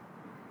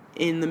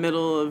 in the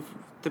middle of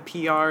the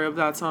PR of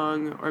that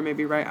song, or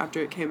maybe right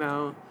after it came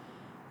out.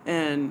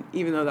 And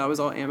even though that was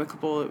all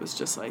amicable, it was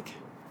just like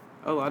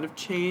a lot of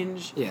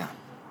change. Yeah.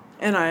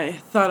 And I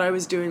thought I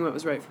was doing what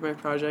was right for my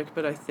project,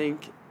 but I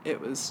think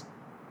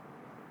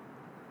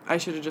I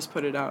should have just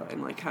put it out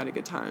and, like, had a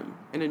good time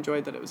and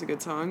enjoyed that it was a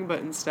good song, but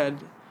instead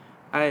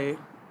I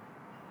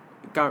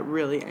got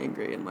really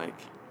angry and, like,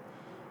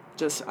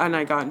 and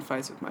I got in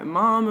fights with my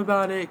mom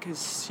about it,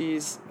 because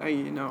she's,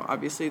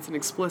 obviously it's an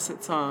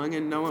explicit song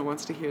and no one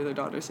wants to hear their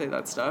daughter say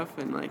that stuff,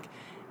 and, like,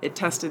 it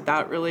tested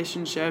that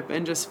relationship,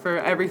 and just for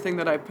everything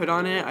that I put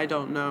on it, I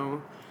don't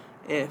know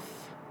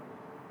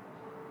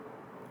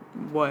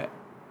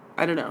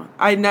I don't know.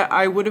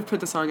 I would have put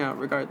the song out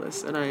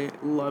regardless, and I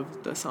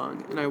loved the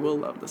song, and I will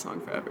love the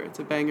song forever. It's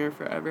a banger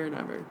forever and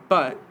ever.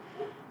 But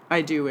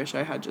I do wish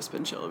I had just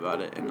been chill about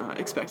it and not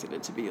expected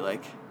it to be,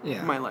 like,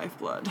 my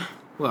lifeblood.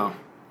 Well,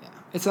 yeah,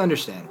 it's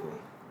understandable.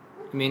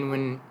 I mean,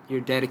 when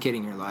you're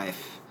dedicating your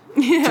life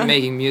to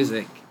making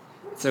music,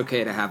 it's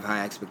okay to have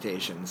high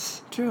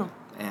expectations. True.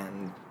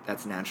 And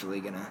that's naturally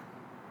going to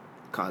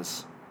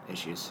cause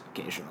issues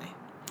occasionally.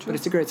 True. But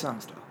it's a great song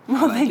still.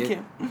 Well, thank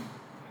you.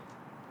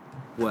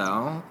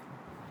 Well,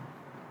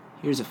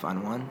 here's a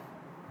fun one.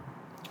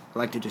 I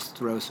like to just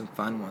throw some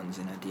fun ones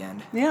in at the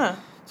end. Yeah.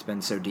 It's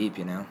been so deep,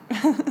 you know?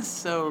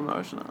 So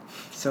emotional.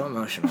 So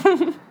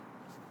emotional.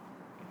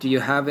 Do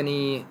you have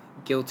any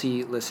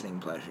guilty listening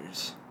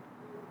pleasures?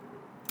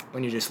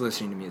 When you're just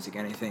listening to music,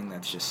 anything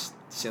that's just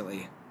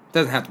silly.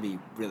 Doesn't have to be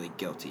really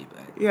guilty,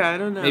 but... Yeah, I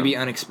don't know. Maybe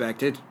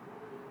unexpected?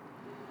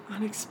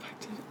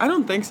 Unexpected? I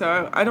don't think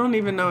so. I don't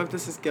even know if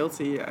this is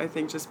guilty. I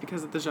think just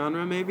because of the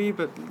genre, maybe.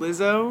 But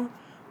Lizzo...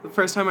 The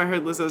first time I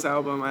heard Lizzo's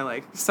album, I,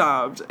 like,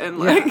 sobbed. And,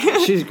 like... Yeah,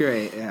 she's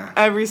great, yeah.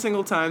 Every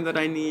single time that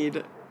I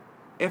need...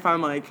 If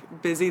I'm,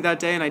 like, busy that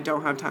day and I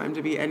don't have time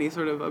to be any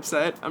sort of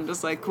upset, I'm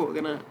just like, cool,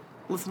 gonna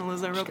listen to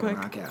Lizzo real quick.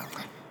 Knock out.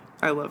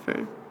 I love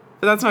her.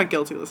 But that's not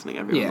guilty listening.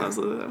 Everyone loves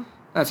Lizzo.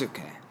 That's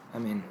okay. I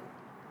mean...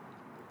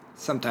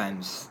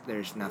 Sometimes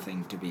there's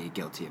nothing to be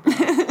guilty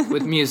about.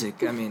 With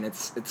music, I mean,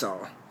 it's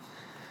all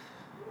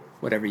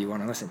whatever you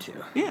want to listen to.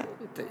 Yeah.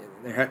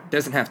 There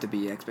doesn't have to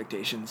be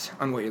expectations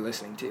on what you're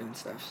listening to and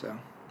stuff, so.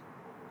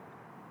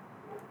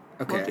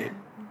 Okay. Well, dude,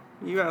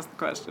 you asked the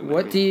question.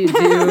 What do you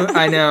do?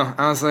 I know.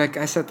 I was like,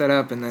 I set that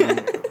up and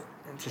then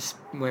just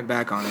went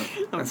back on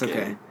it. That's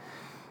okay.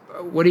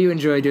 What do you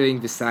enjoy doing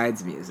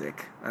besides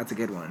music? That's a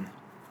good one.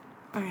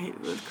 I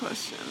hate this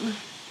question.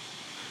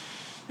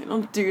 I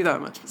don't do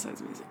that much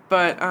besides music.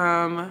 But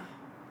I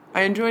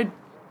enjoy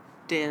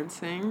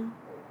dancing.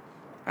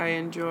 I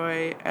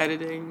enjoy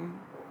editing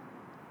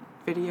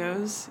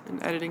videos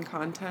and editing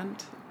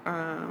content.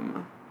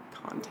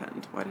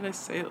 Content. Why did I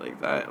say it like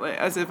that? Like,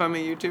 as if I'm a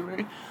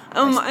YouTuber.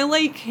 I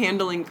like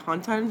handling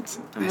content.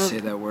 I say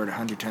that word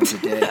 100 times a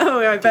day. Oh,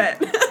 I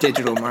bet.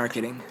 Digital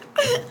marketing.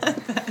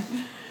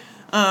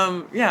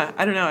 Yeah,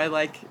 I don't know.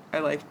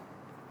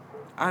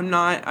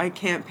 I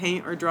can't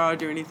paint or draw or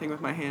do anything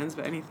with my hands,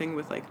 but anything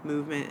with, like,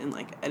 movement and,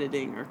 like,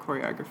 editing or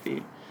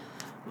choreography.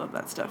 Love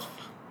that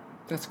stuff.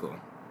 That's cool.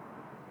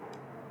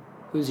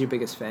 Who's your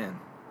biggest fan?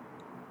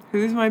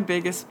 Who's my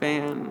biggest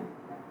fan?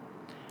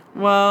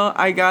 Well,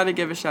 I gotta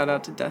give a shout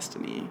out to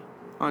Destiny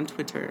on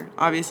Twitter.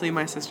 Obviously,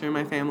 my sister and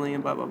my family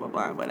and blah, blah, blah,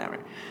 blah, whatever.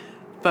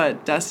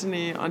 But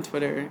Destiny on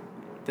Twitter,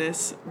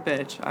 this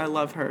bitch, I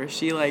love her.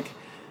 She, like,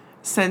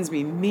 sends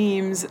me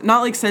memes.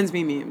 Not, like, sends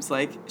me memes.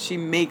 Like, she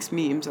makes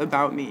memes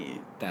about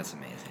me. That's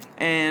amazing.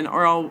 And,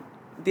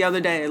 the other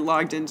day, I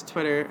logged into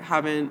Twitter,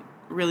 haven't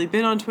really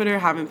been on Twitter,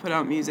 haven't put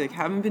out music,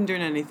 haven't been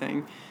doing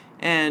anything.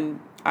 And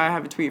I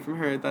have a tweet from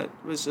her that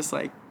was just,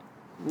 like,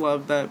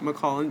 love that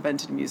McCall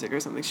invented music or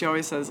something. She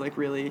always says, like,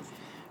 really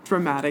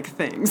dramatic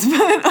things.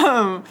 But,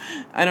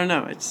 I don't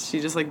know. She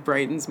just, like,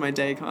 brightens my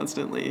day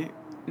constantly.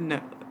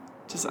 No,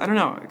 just, I don't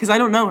know. Because I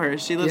don't know her.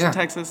 She lives in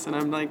Texas, and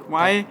I'm like,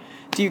 why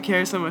do you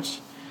care so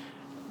much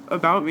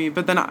about me?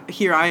 But then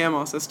here I am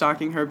also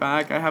stalking her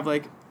back. I have,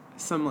 like,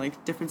 some,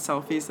 like, different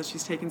selfies that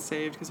she's taken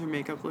saved because her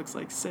makeup looks,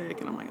 like,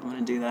 sick. And I'm like, I want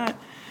to do that.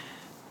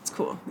 It's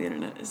cool. The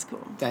internet is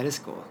cool. That is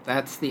cool.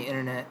 That's the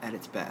internet at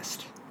its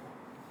best.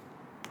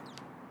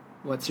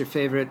 What's your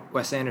favorite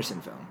Wes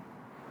Anderson film?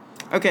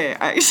 Okay,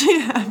 I actually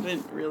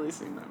haven't really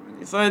seen that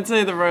many. So I'd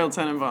say The Royal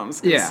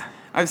Tenenbaums. 'Cause Yeah.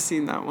 I've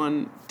seen that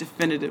one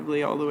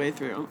definitively all the way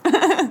through.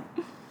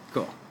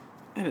 Cool.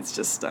 And it's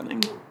just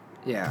stunning.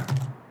 Yeah.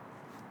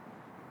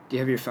 Do you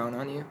have your phone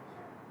on you?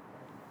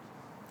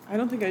 I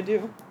don't think I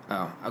do.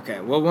 Oh,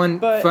 okay. Well, one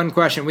But- fun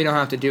question. We don't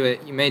have to do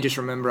it. You may just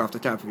remember off the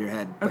top of your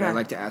head. But Okay. I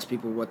like to ask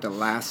people what the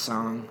last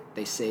song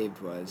they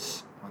saved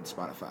was on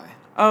Spotify.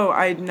 Oh,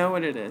 I know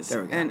what it is.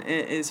 There we go. And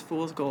it is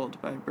Fool's Gold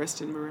by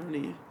Briston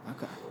Maroney.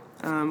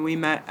 Okay. We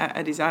met at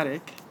Eddie's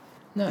Attic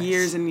Nice.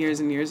 years and years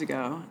and years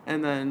ago.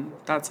 And then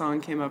that song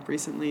came up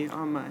recently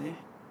on my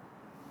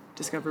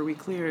Discover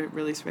Weekly or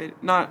Release Radio.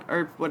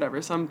 Or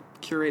whatever, some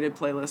curated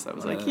playlist that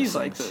was One like, of he's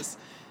those like things. this.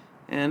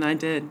 And I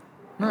did.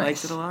 I liked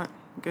Nice. it a lot.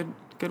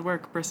 Good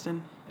work,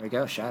 Briston. There we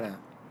go. Shout out.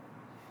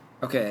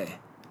 Okay.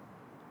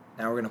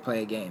 Now we're going to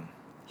play a game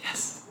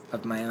Yes.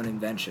 of my own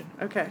invention.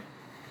 Okay.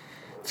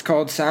 It's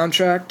called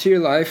Soundtrack to Your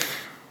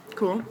Life.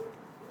 Cool.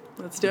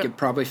 Let's do You it. could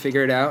probably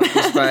figure it out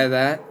just by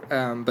that.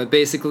 But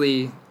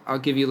basically, I'll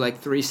give you like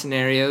 3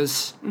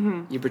 scenarios.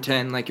 Mm-hmm. You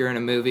pretend like you're in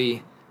a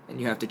movie, and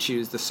you have to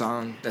choose the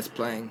song that's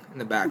playing in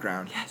the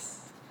background.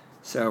 Yes.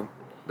 So,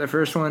 the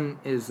first one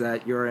is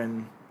that you're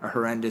in a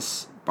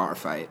horrendous bar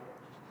fight.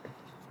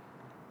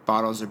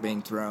 Bottles are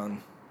being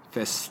thrown,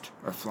 fists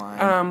are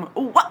flying.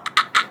 What?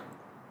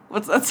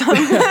 What's that song?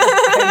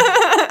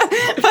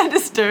 By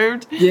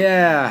Disturbed.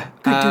 Yeah.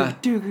 Wah.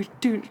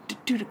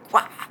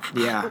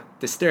 Yeah.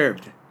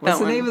 Disturbed. What's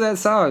That the name one. of that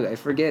song? I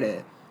forget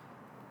it.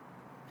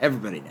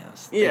 Everybody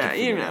knows. They Yeah, can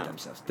you figure it out know.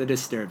 themselves. The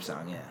Disturbed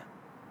song, yeah.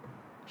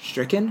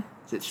 Stricken?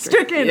 Is it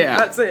Stricken, Yeah,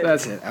 that's it.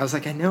 That's it. I was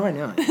like, I know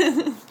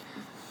it.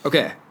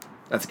 Okay,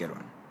 that's a good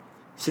one.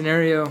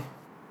 Scenario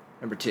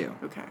number 2.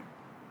 Okay.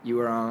 You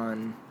are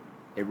on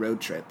a road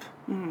trip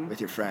with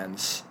your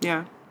friends,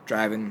 Yeah.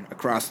 driving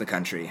across the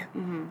country.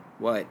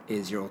 What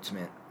is your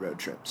ultimate road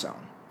trip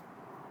song?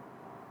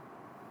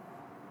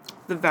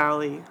 The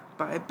Valley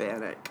by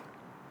Bannock.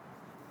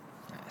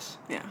 Nice.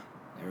 Yeah.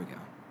 There we go.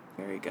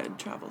 Very good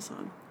travel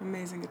song.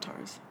 Amazing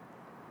guitars.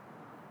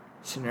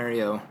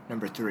 Scenario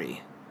number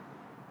 3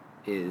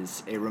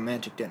 is a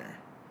romantic dinner.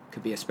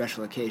 Could be a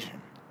special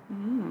occasion.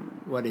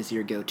 What is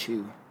your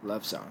go-to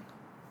love song?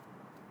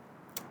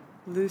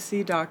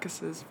 Lucy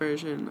Dacus's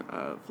version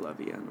of La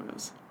Vie en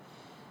Rose.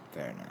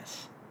 Very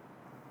nice.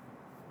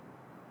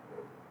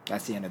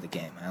 That's the end of the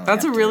game. I only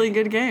That's a have really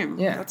 3. good game.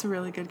 Yeah. That's a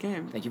really good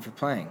game. Thank you for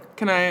playing.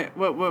 Can I,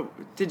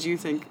 what did you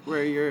think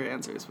were your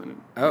answers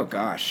when Oh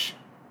gosh,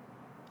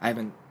 I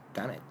haven't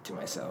done it to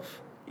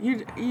myself.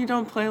 you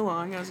don't play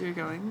along as you're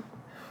going?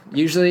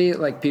 Usually,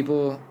 like,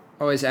 people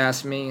always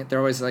ask me, they're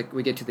always like,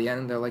 we get to the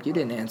end, they're like, you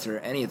didn't answer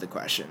any of the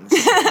questions.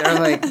 They're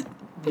like,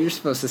 you're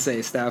supposed to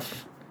say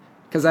stuff.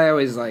 Because I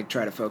always, like,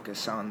 try to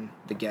focus on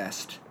the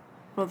guest.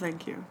 Well,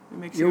 thank you. It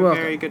makes You're you a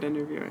welcome. very good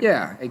interviewer.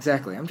 Yeah,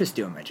 exactly. I'm just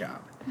doing my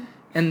job.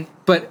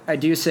 But I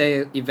do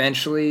say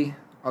eventually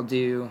I'll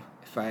do,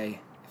 if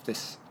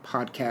this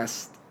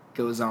podcast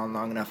goes on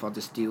long enough, I'll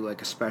just do,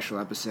 like, a special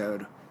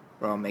episode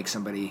where I'll make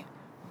somebody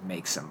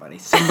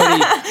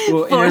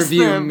will Force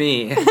interview them.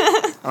 me.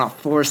 I'll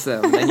force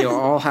them, and you'll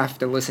all have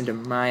to listen to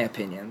my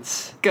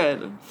opinions.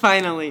 Good.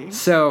 Finally.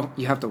 So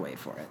you have to wait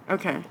for it.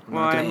 Okay. I'm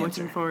Well, not gonna I'm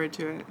answer. looking forward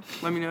to it.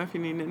 Let me know if you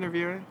need an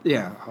interviewer.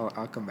 Yeah,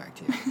 I'll come back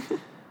to you.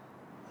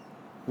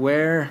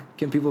 Where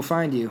can people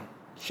find you?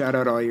 Shout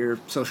out all your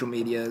social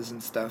medias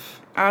and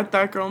stuff. At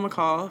That Girl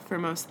McCall for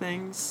most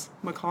things.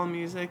 McCall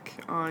Music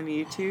on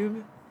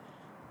YouTube.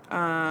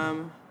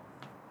 And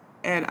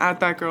at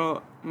That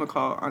Girl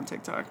McCall on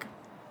TikTok.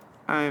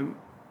 I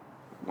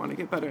want to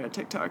get better at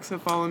TikTok, so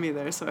follow me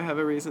there so I have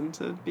a reason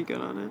to be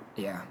good on it.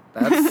 Yeah,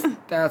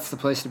 that's the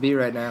place to be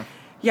right now.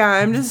 Yeah,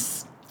 I'm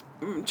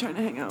trying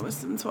to hang out with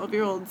some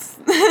 12-year-olds.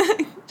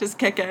 Just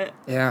kick it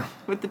Yeah,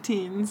 with the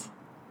teens.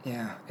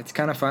 yeah, it's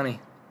kind of funny.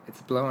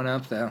 It's blowing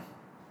up though.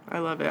 I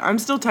love it. I'm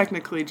still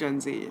technically Gen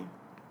Z,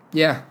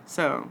 Yeah,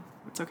 so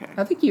it's okay.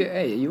 I think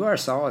you are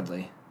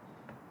solidly.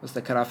 Was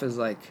the cutoff is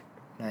like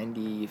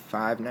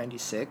 95,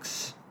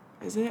 96?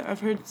 Is it? I've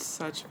heard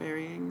such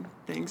varying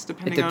things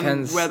depending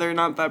depends. on whether or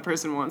not that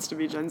person wants to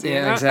be Gen Z. or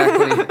Yeah, not.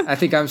 exactly. I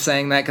think I'm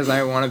saying that because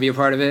I want to be a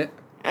part of it.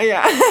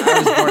 Yeah.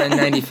 I was born in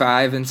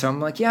 95, and so I'm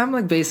like, yeah, I'm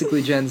like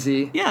basically Gen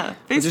Z. Yeah, But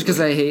basically. just because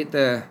I hate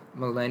the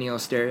millennial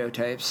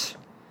stereotypes.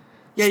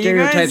 Yeah, you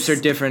Stereotypes guys-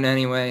 are different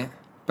anyway.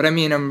 But I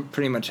mean, I'm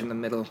pretty much in the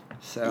middle,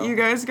 so You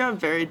guys got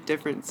very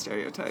different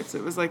stereotypes.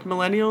 It was like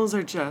millennials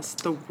are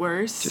just the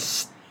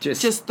worst.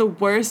 just The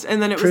worst.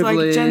 And then it was like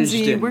Gen privileged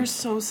Z, and- we're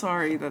so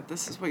sorry that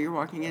this is what you're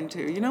walking into.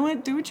 You know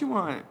what? Do what you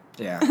want.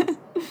 yeah,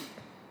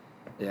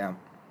 yeah.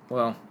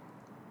 Well,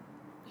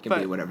 you can But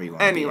be whatever you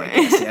want. anyway. To be,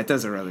 I guess. Yeah, it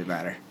doesn't really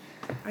matter.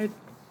 I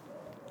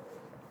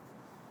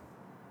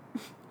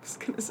was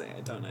gonna say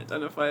I don't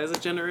identify as a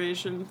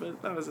generation,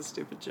 but that was a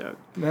stupid joke.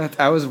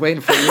 I was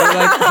waiting for you. You're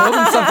like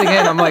holding something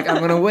in. I'm like, I'm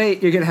gonna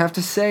wait. You're gonna have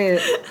to say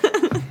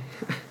it.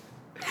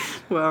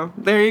 Well,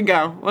 there you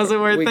go. Was it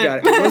worth We it? got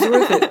it. It was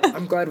worth it.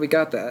 I'm glad we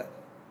got that.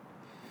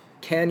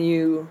 Can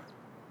you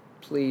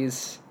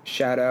please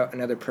shout out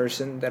another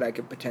person that I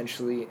could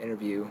potentially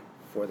interview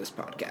for this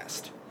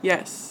podcast?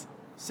 Yes.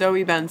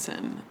 Zoe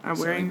Benson. I'm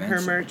Zoe wearing her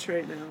Benson. merch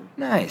right now.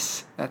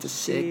 Nice. That's a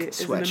sick She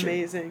is an sweatshirt.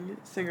 amazing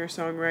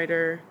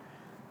singer-songwriter.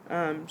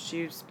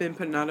 She's been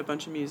putting out a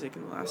bunch of music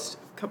in the last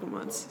couple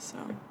months, so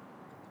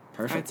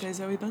Perfect. I'd say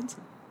Zoe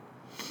Benson.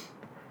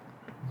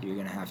 You're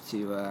going to have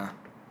to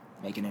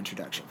make an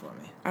introduction for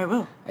me. I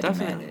will, I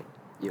definitely. demand it.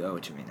 You owe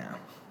it to me now.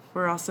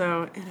 We're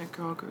also in a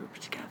girl group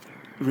together.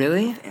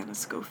 Really? With Anna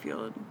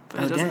Schofield, but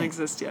Oh, it doesn't dang.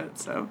 exist yet,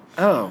 so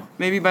Oh,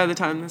 maybe by the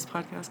time this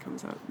podcast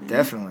comes out. Maybe.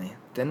 definitely.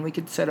 Then we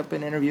could set up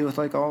an interview with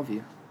like all of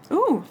you.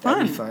 Ooh, fun.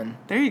 That'd be fun.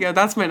 There you go.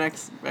 That's my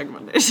next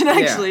recommendation,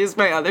 actually, is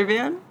my other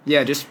band.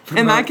 Yeah, just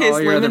In that promote case,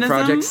 all your other Luminism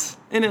projects.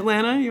 in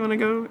Atlanta. You want to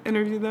go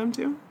interview them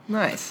too?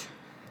 Nice.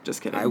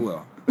 Just kidding. I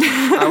will.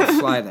 I will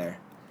fly there.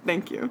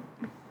 Thank you.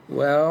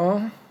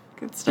 Well,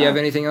 Good stuff. do you have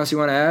anything else you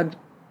want to add?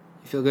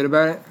 You feel good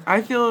about it?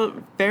 I feel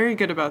very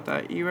good about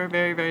that. You are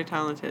very, very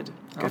talented.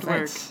 Oh, Good work.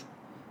 thanks.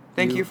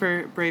 Thank you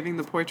for braving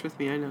the porch with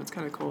me. I know it's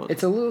kind of cold.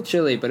 It's a little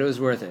chilly, but it was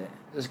worth it.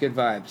 It was good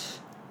vibes.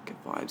 Good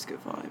vibes, good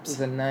It was vibes.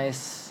 a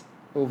nice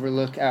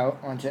overlook out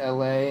onto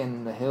LA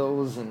and the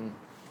hills and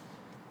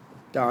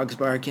dogs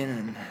barking,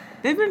 and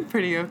They've been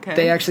pretty okay.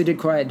 they actually did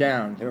quiet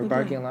down. They were They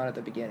barking did. a lot at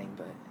the beginning,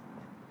 but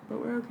But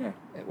we're okay.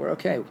 we're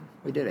okay.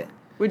 We did it.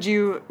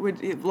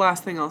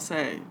 Last thing I'll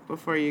say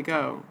before you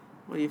go,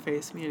 will you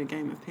face me in a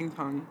game of ping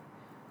pong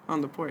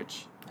on the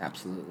porch?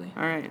 Absolutely.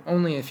 All right.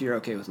 Only if you're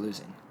okay with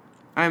losing.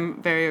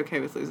 I'm very okay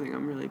with losing.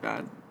 I'm really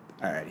bad.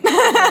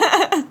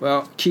 Alrighty.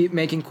 Well, keep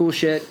making cool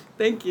shit.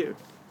 Thank you.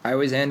 I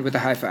always end with a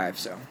high five,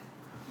 so.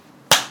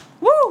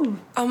 Woo!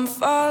 I'm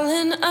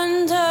falling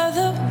under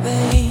the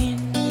rain.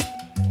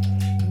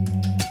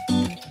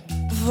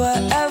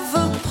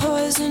 Whatever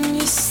poison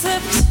you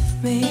slipped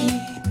me,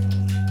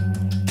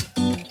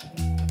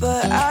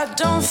 but I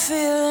don't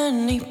feel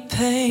any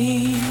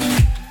pain.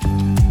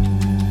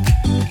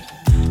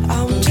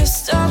 I'm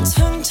just all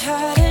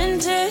tongue-tied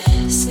and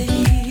dizzy.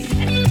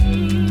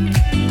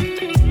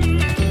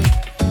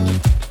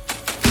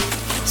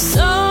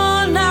 So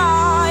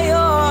now you're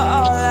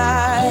all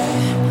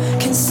I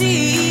can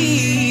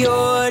see.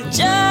 You're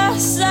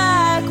just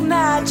like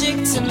magic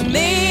to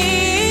me.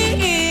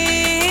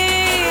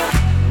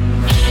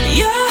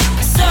 You're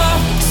so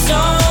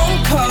stone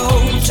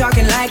cold,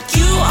 talking like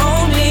you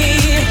own me.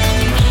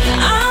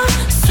 I'm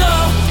so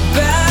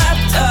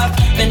wrapped up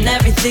in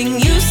everything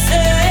you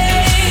say.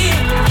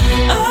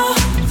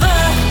 Over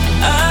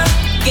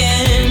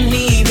again,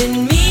 leaving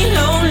me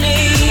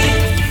lonely,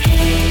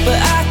 but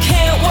I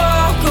can't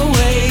walk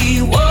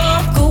away,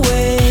 walk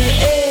away.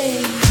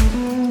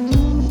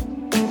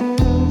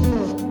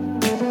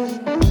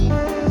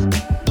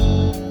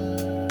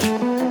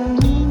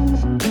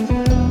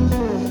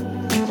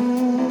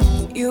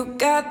 You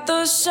got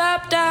those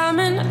sharp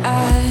diamond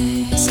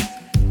eyes,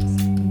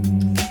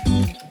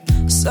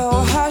 so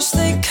harsh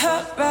they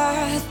cut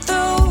right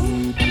through.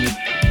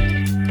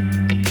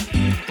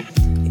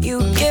 You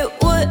get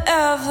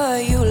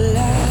whatever you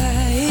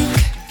like.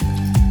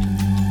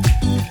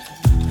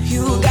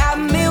 You got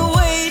me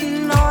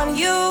waiting on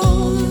you.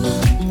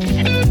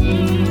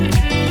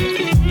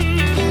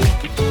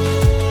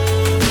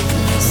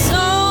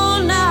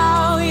 So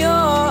now you're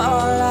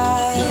all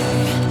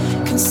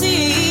I can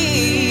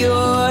see.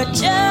 You're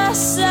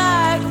just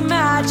like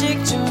magic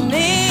to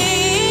me.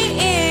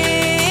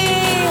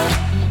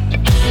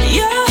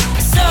 You're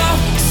so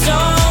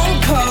stone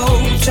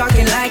cold,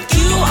 talking like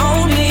you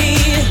own me.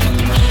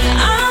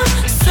 I'm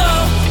so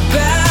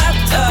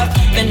wrapped up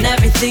in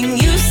everything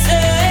you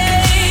say.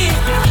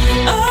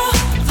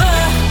 Over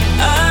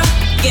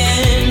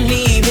again,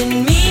 leaving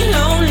me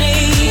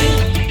lonely,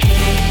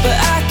 but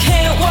I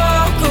can't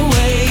walk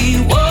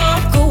away,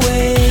 walk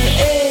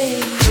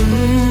away.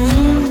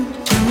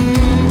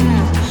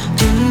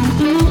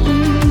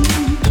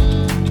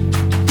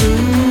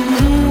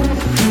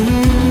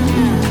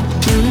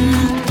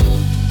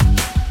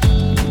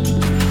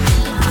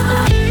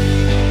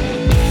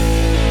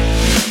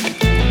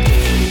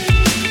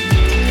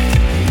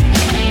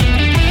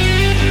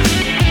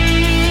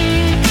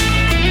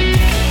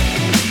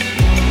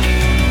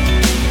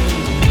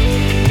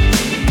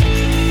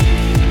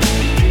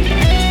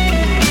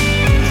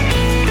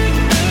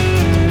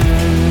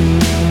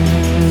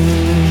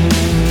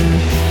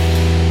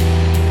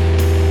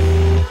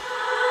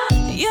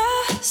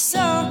 You're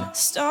so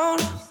stone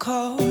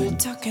cold,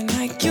 talking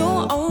like you